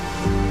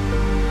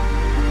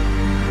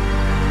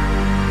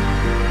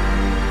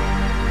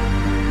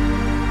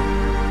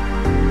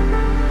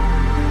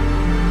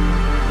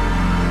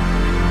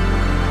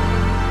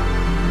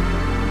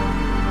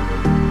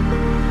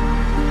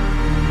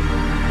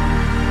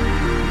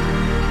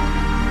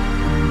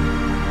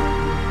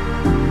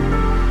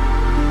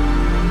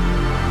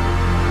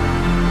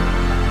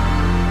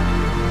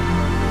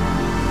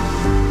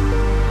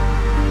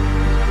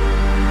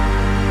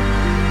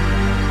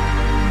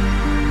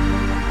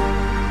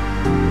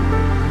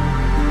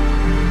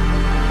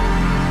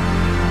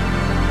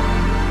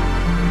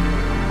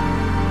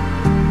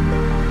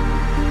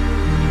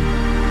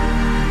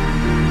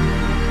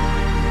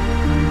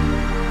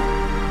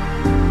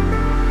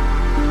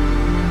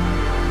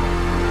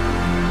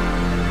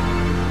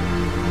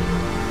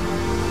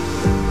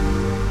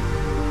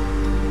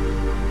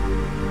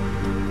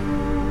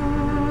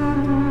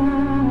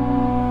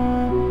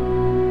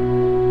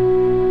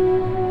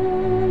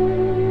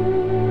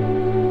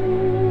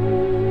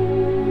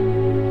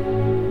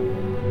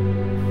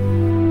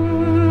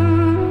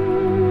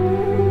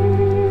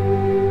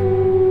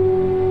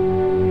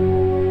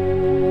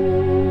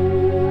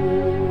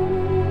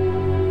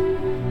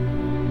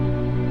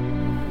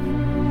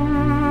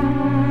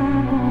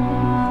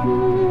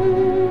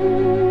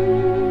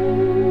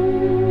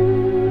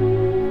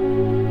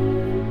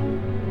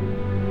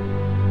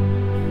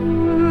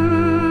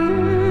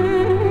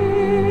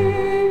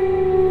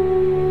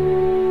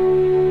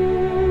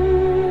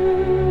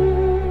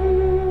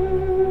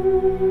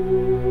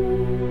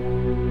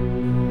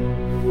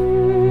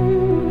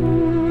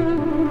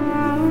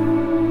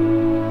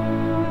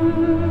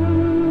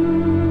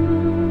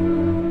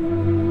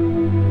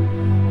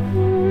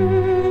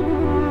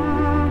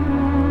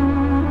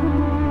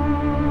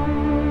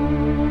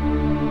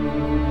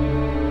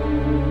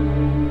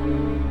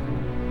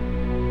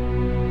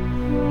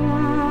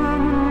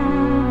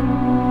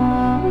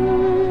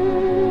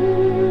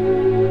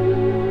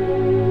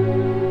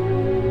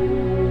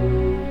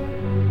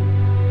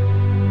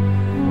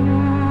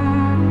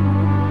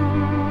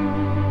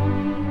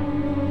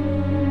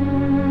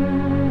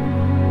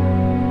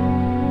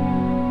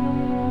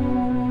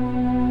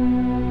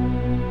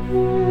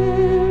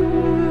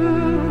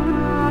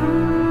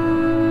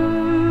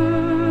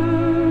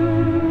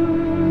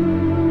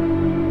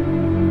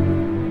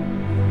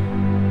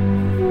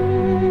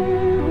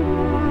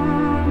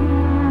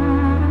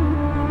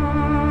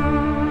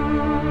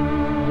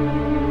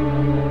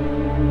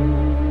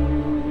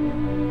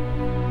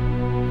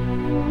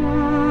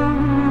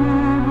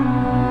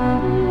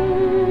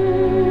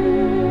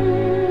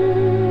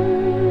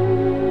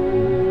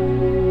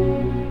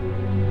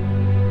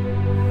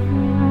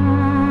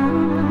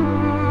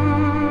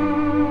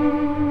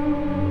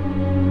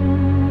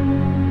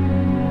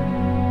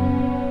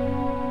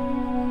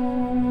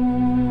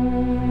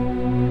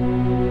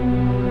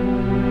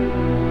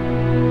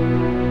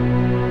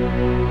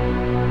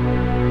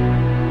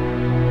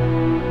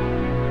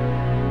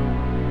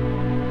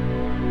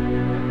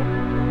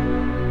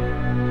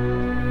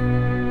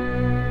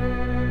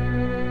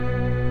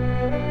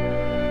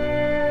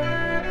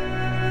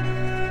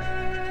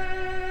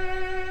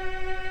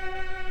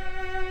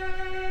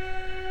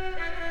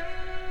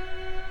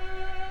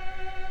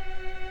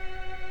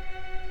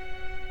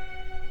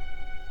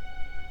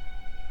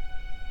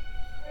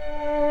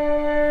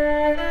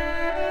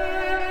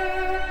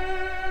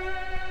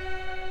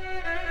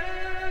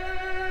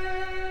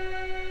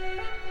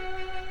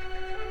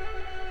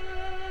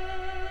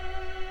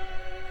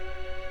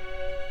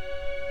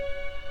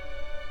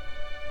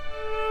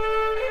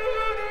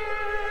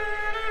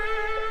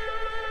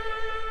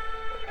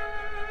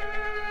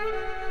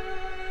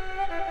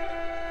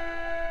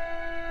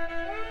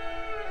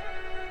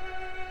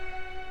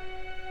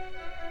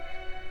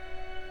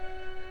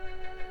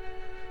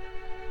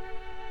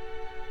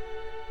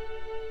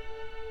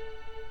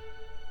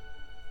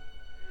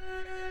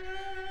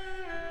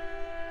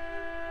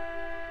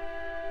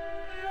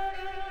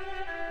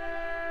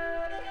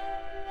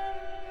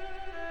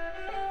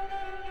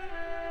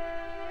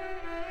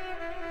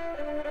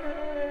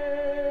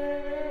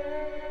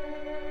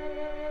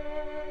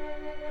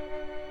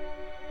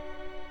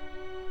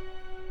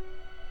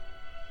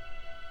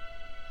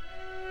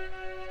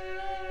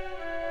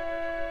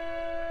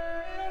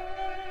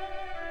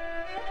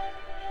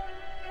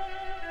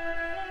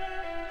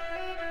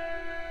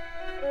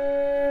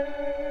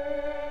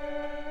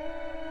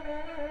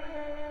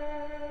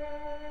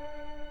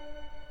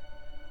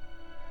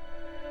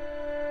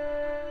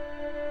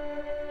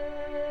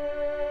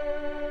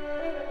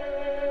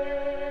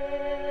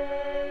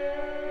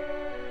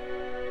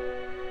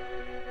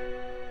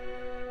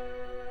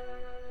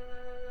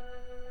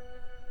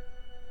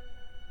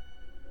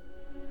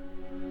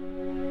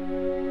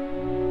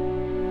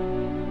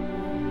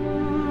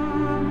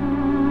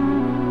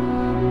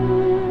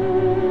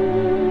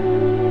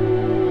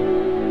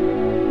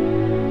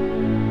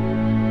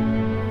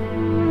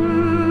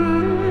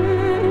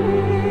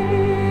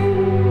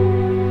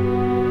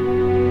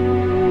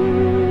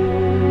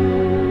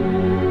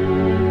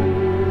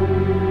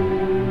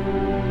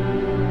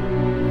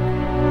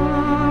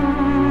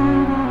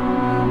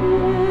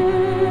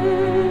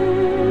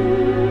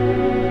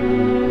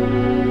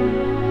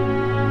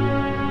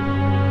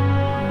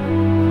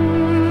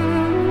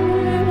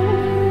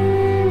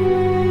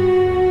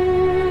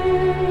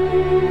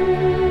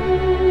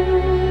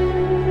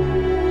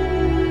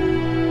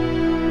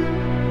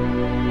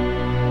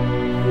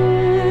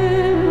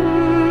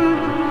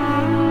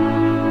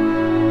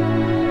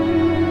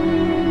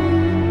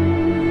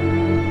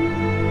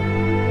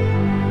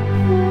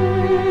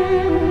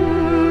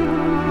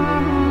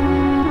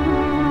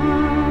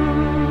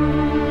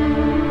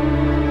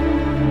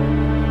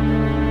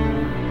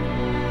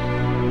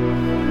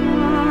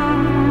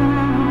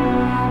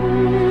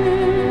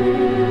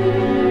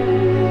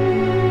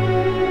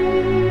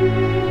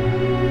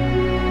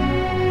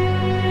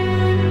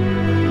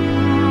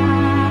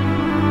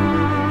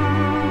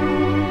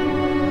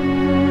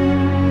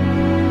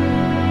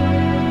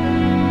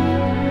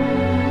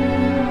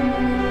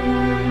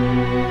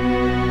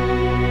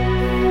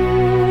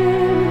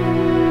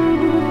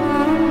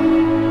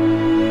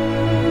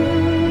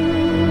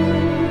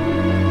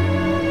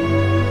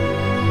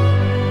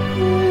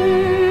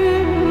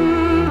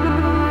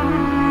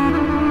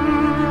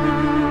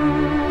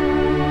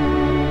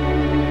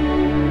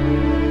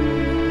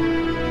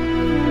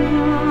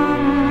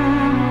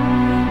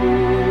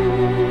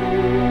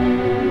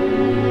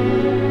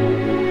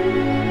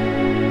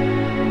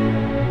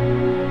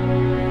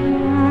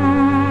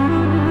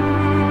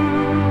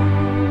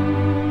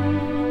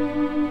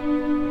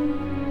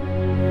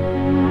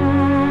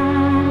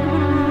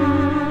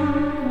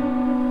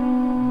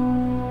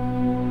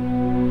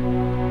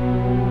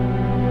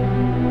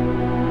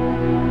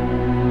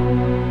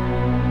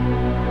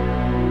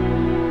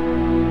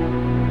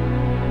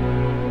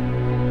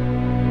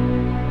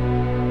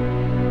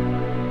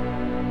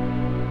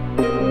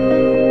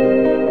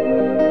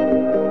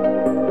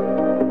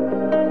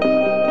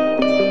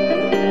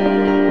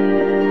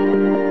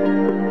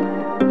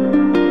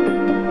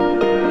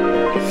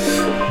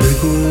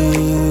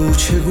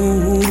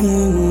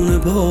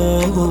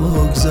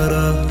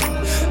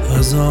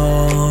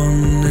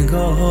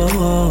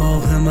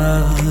 ماه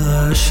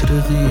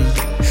مشرقی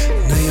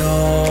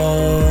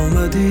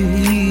نیامدی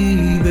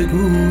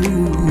بگو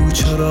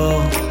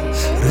چرا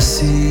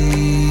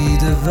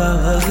رسید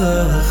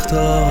وقت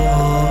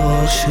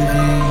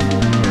عاشقی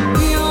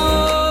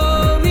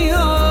بیا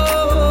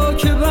بیا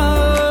که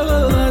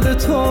بعد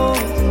تو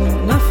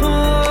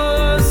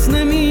نفس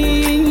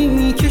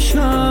نمی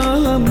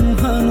کشم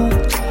هنوز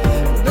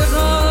به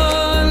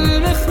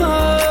قلب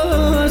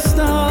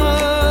خستم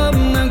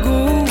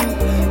نگو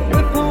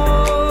به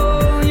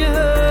پای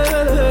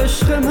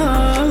عشق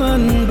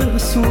من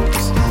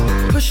بسوز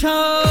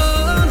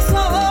بشر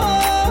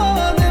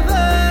ساده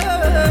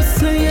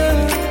قصه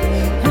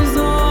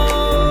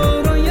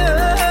هزار و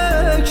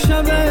یک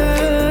شب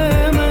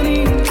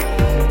منی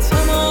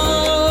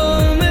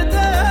تمام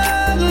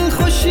دل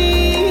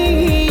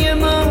خوشی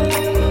من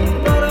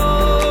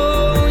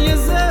برای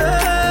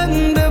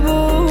زنده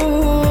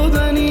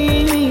بودنی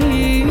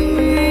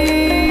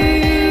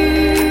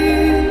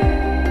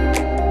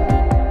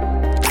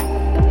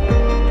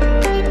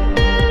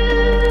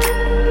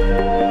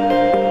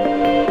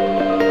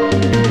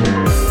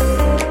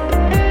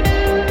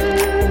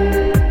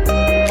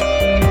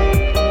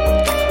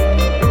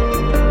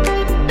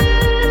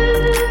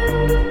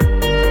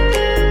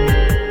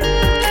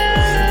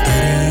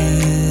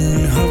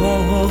این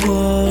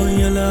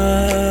هوای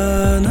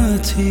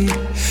لعنتی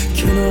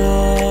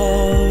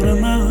کنار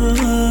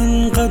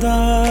من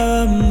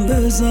قدم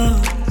بزن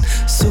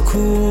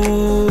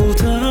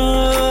سکوت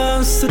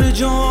عصر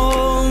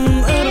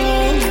جمعه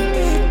را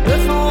به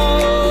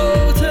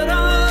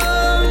خاطرم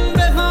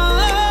به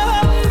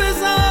هم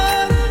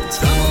بزن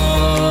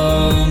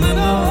تمام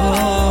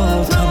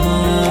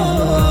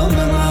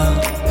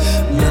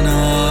من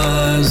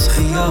از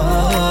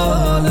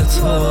خیال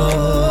تو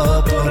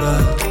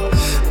پرم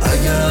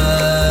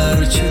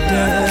اگر چه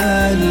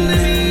دل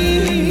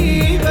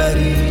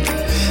نمیبری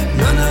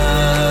من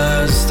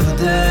از تو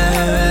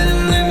دل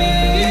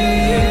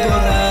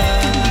نمیبرم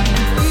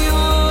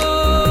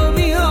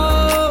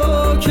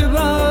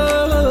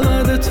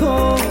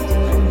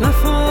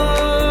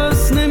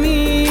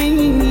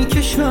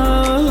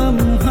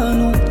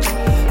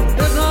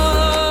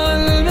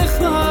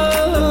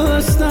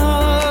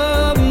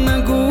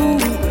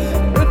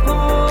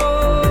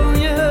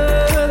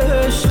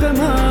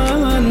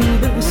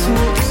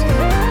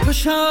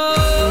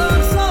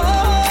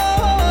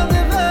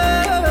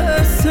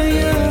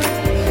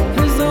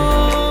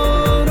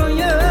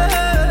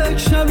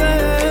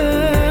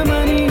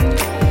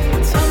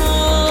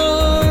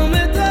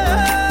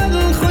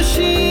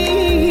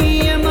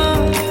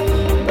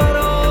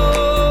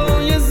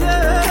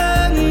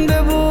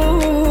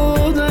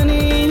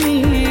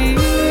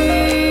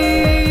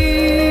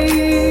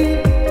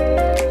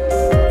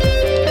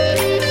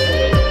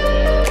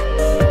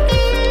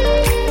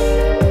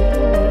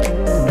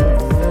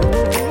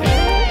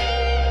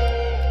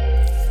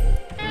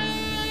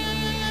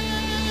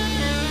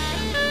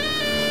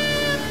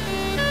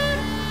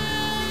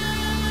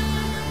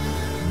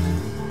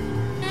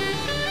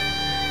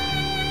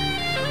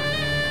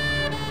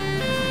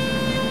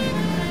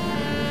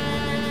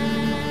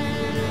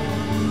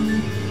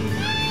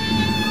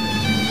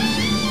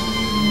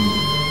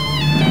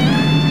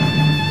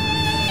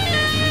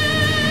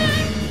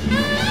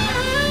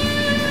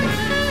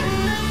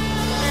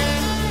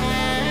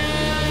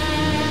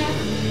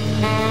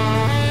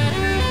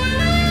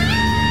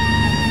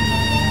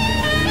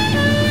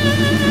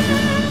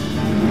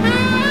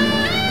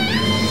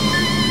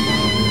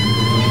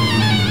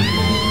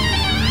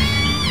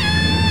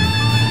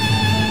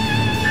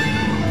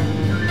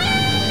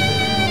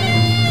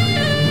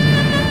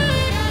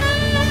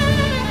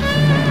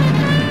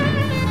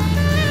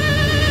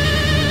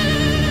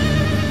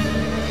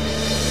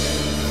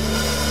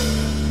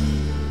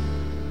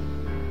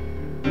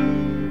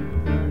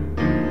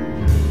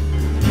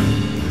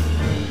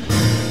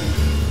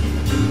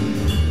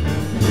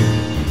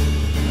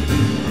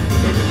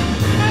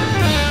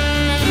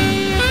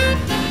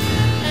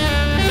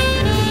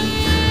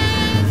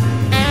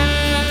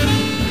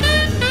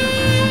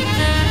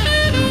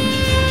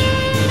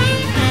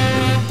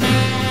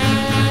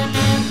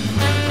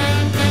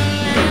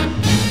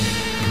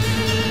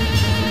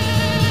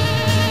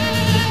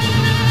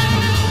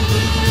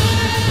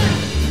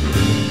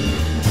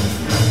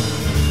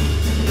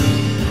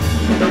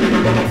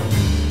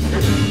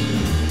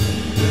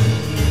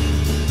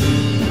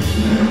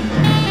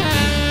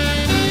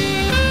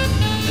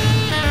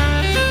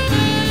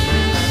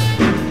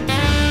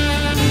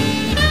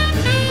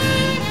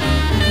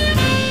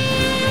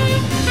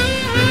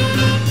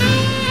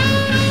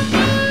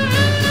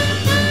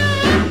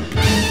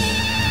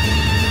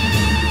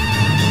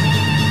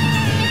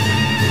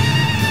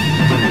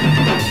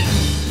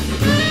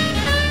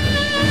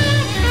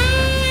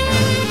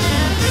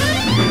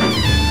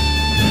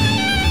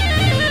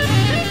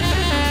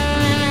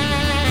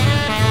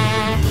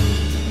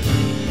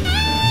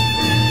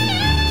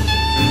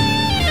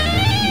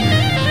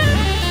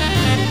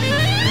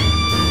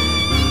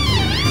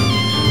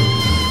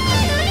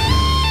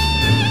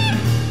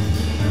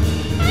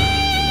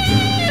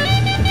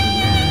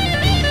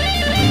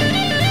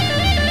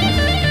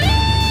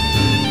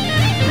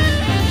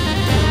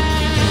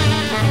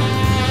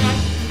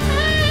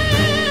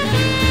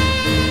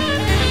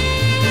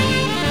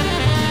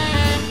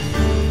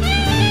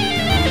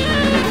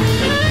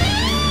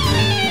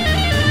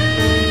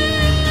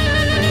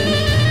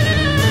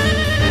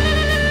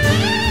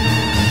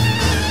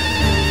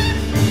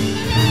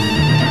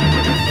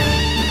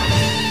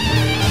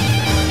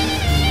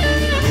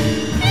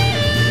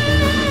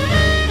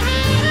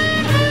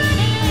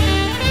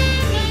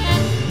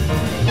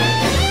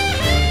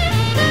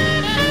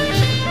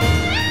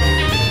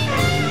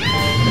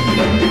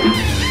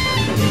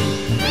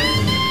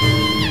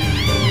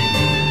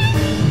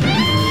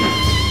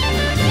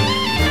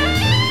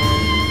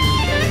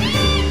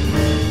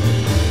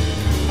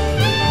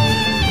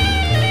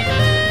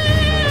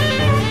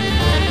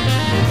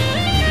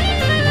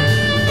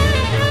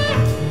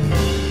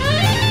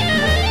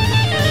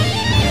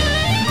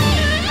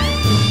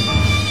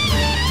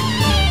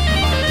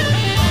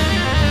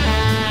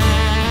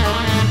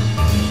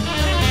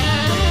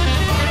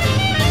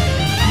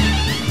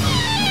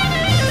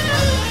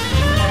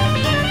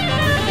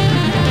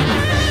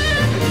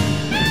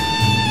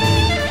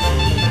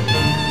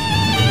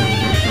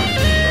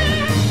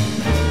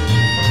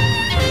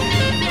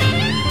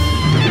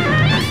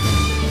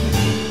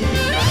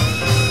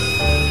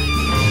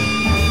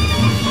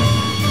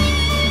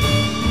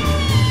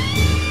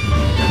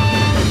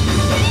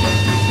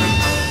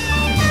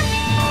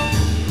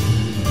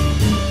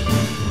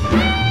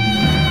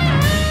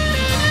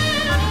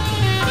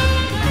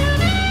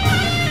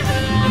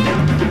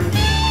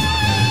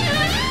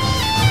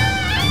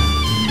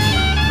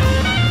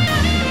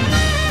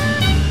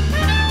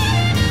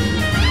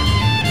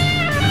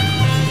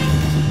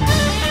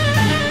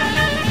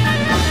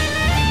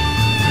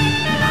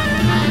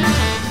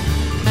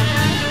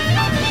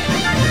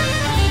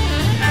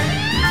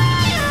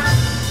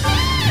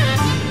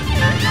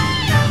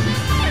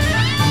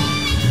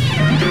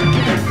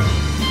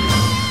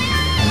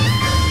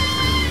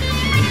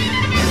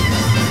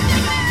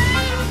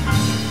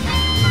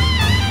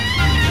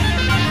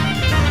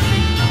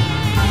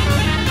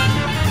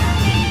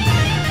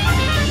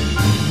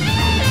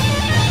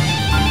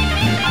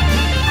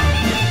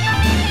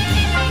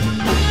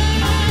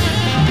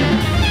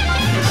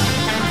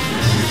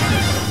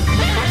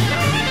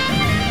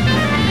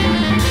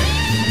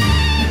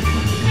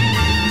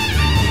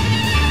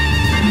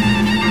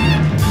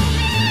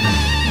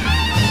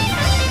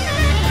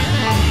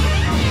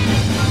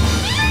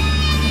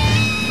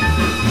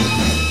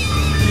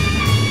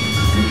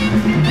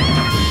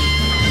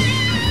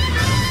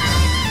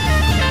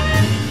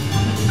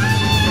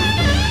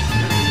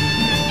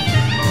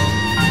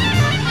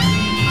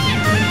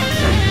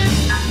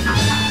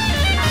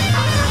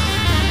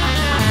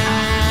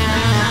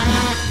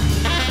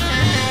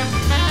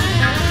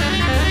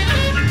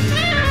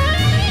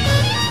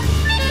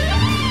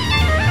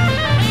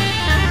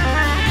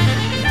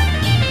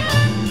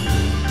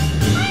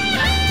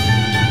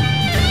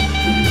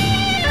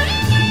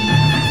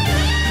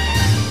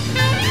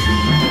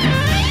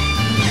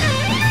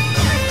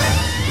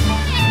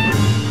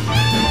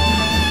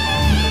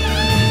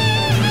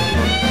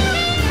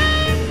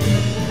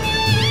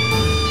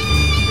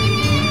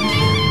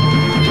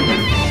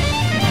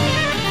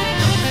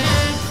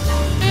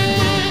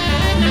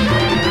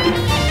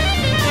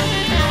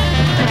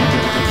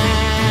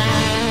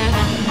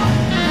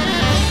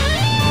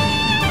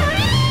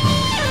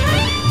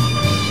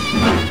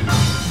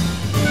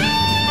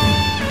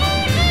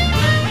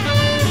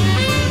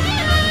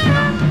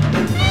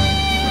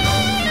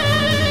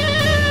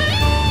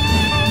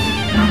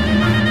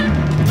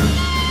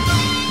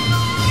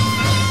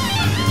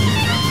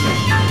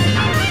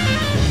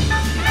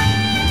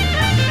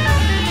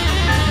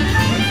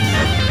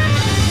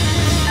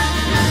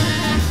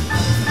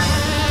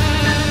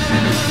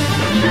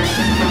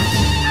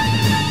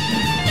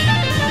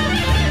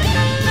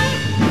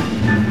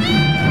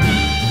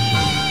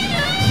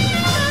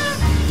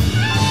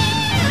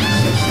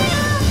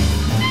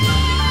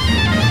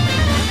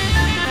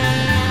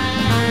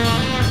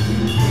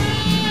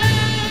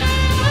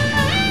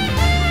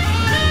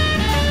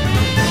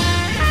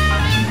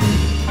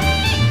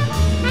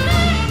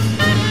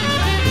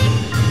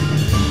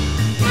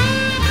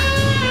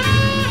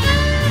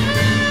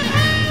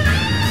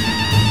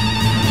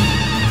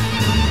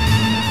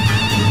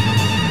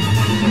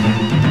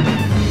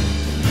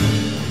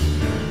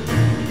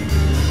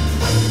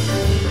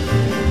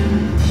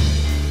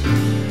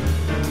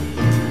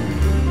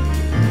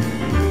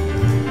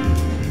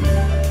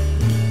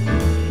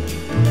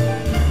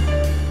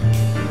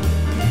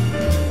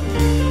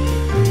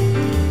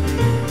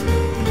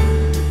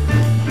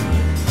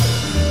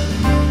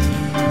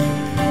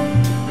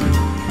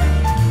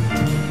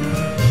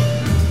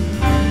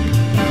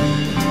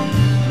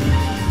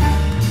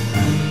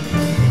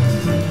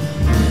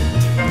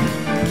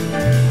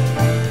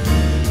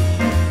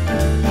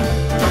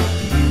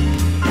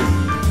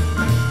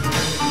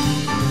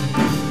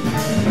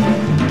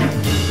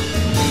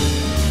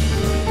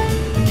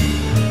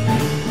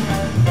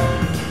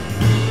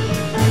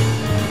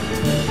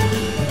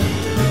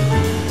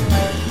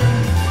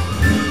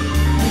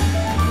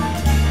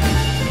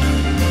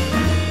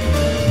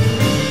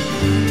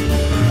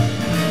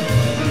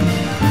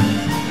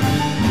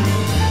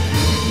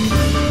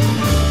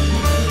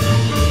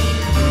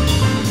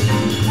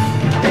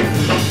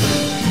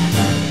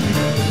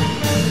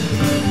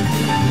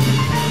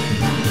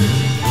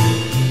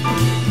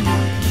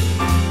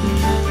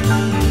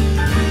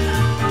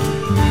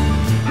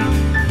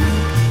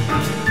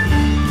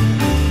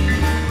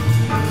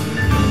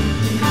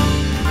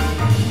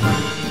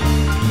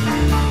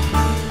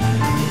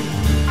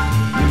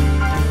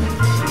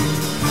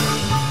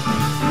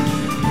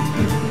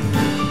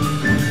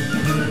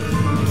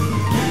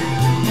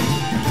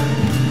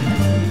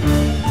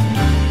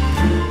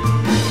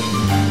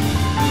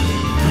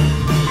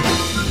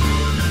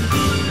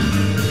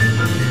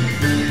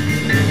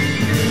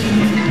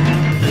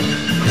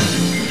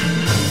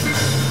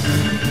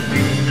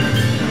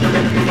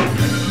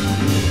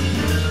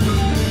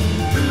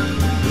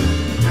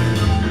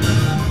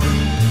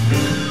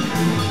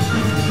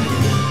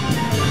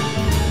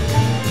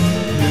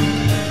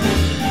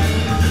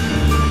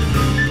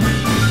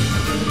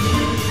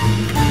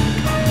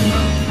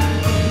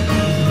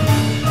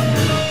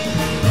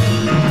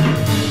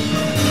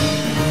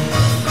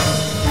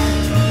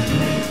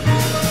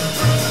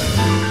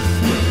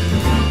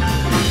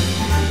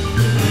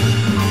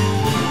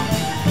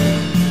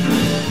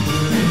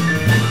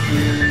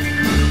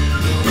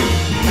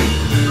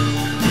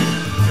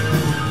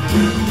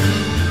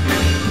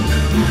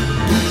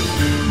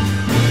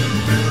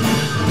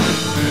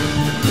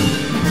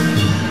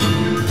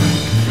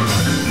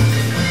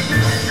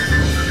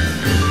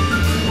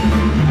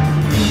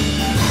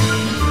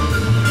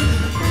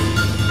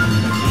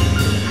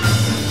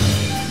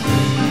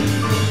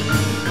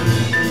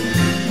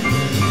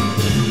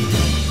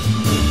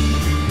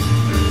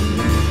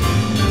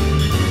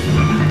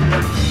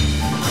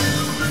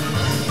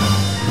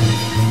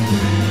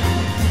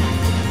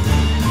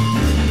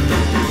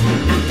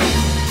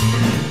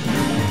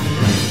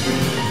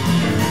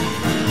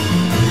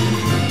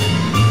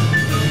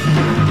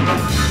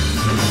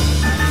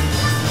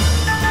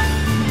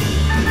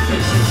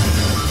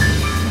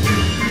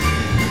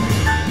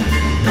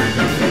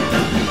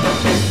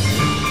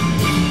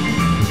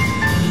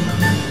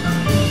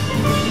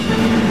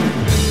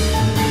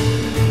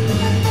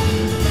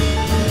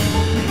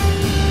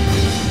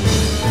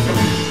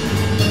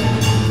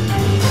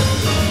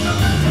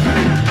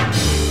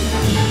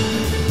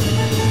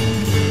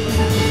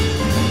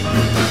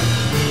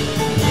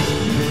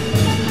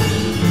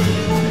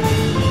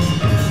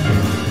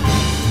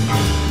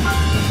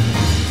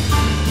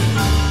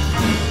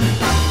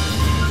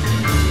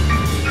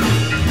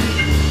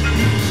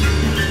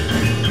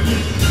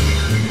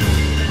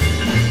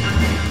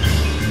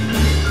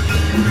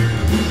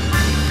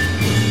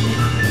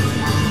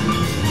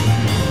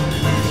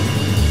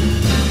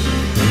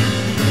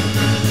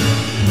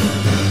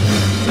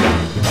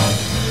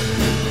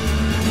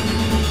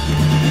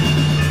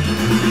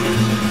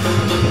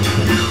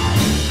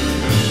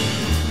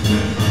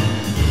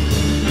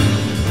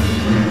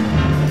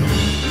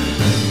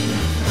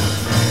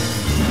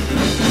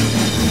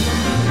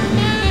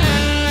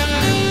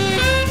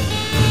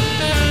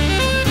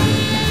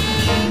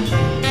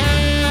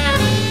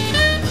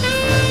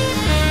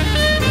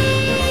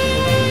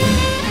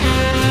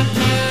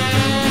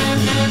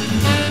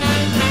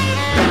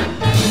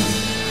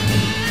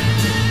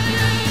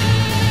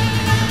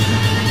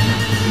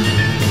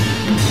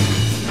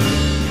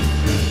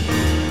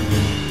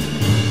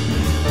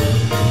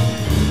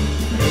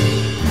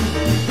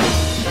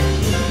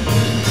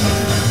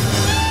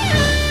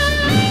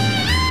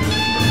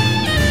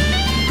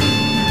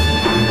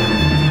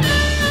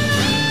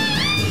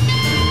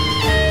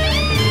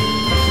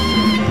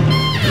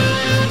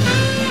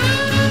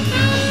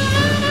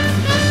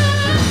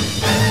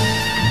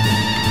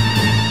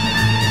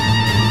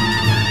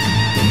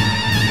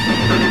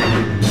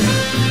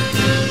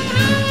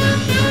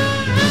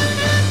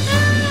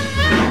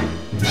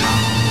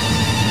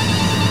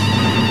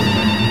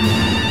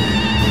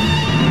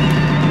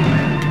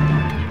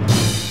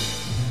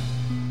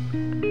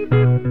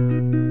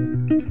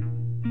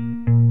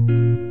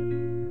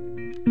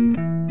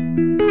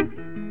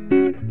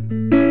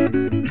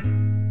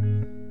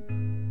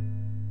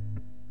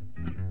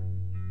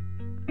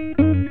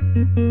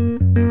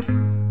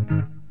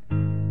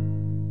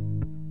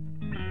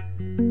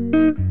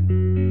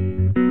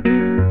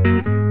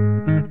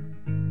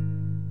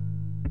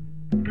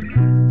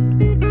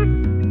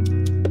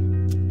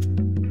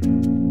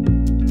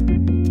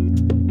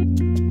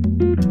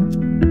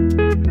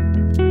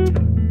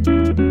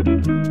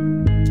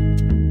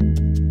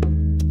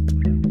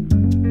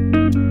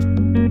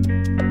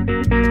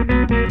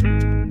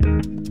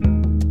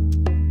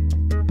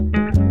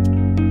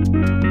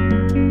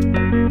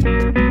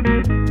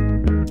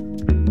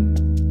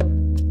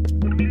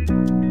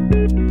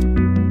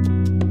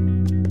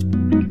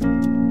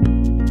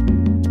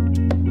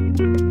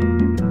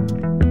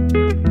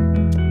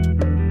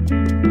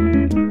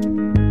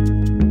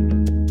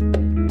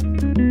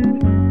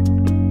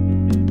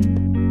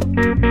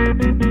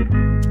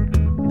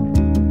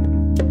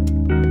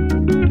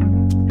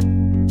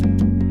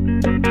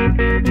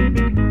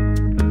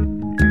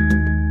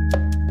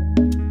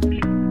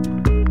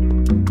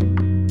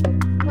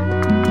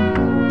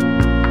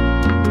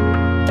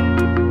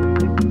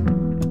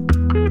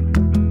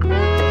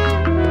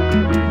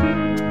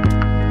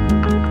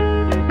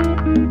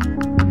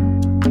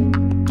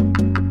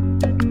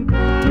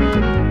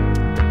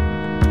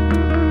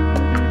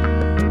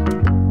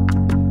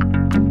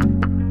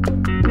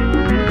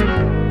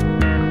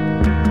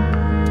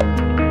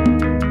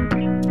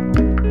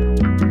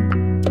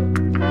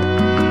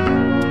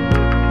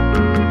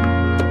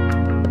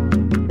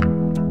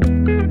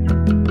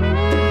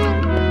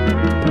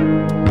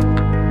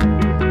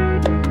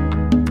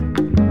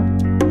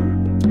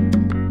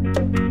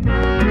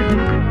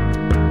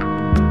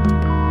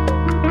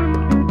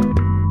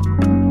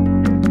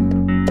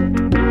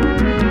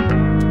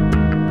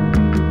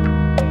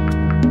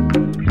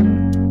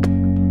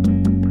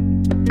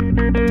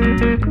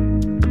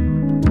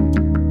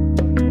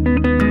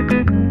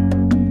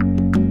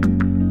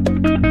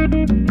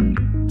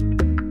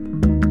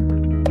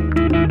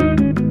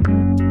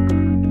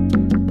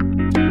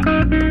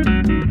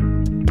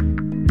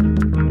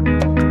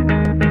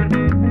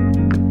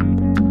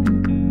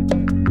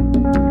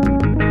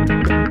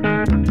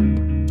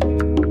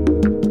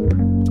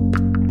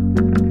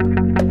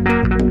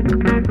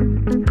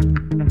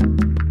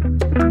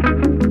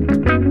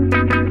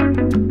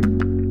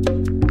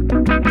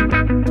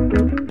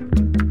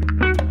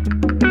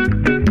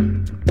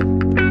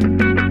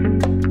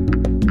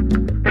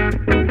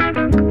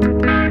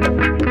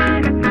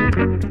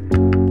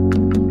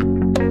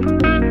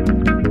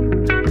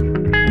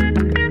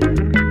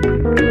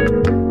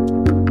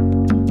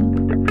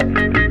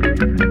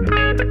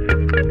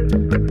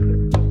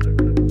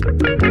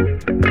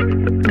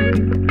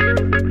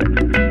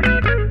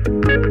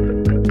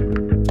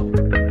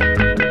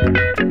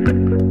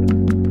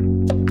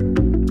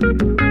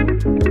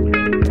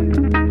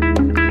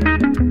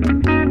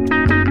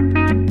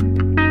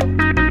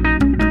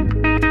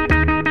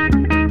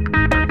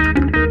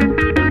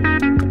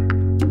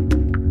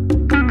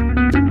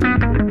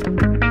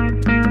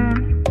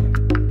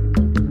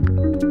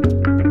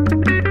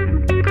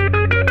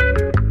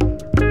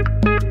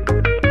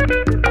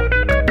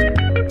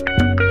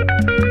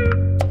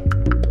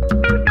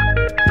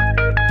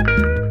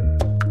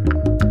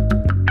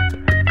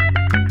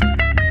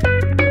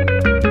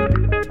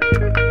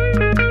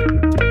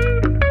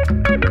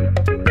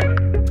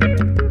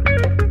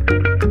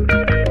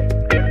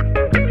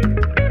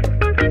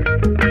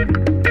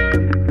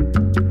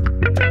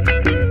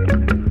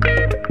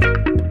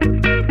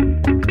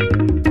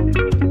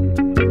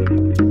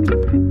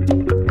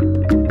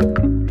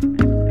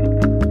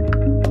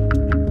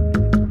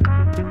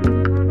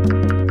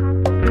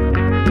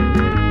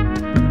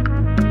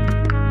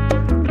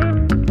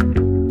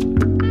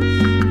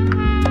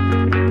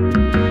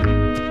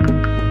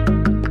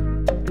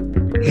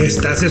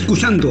Estás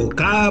escuchando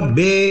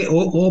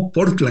KBOO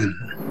Portland.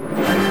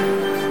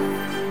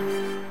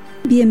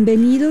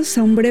 Bienvenidos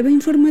a un breve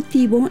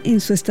informativo en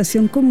su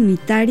estación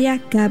comunitaria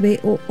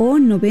KBOO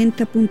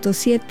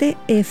 90.7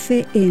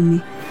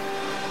 FM.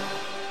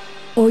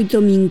 Hoy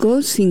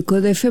domingo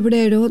 5 de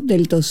febrero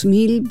del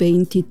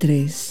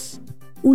 2023.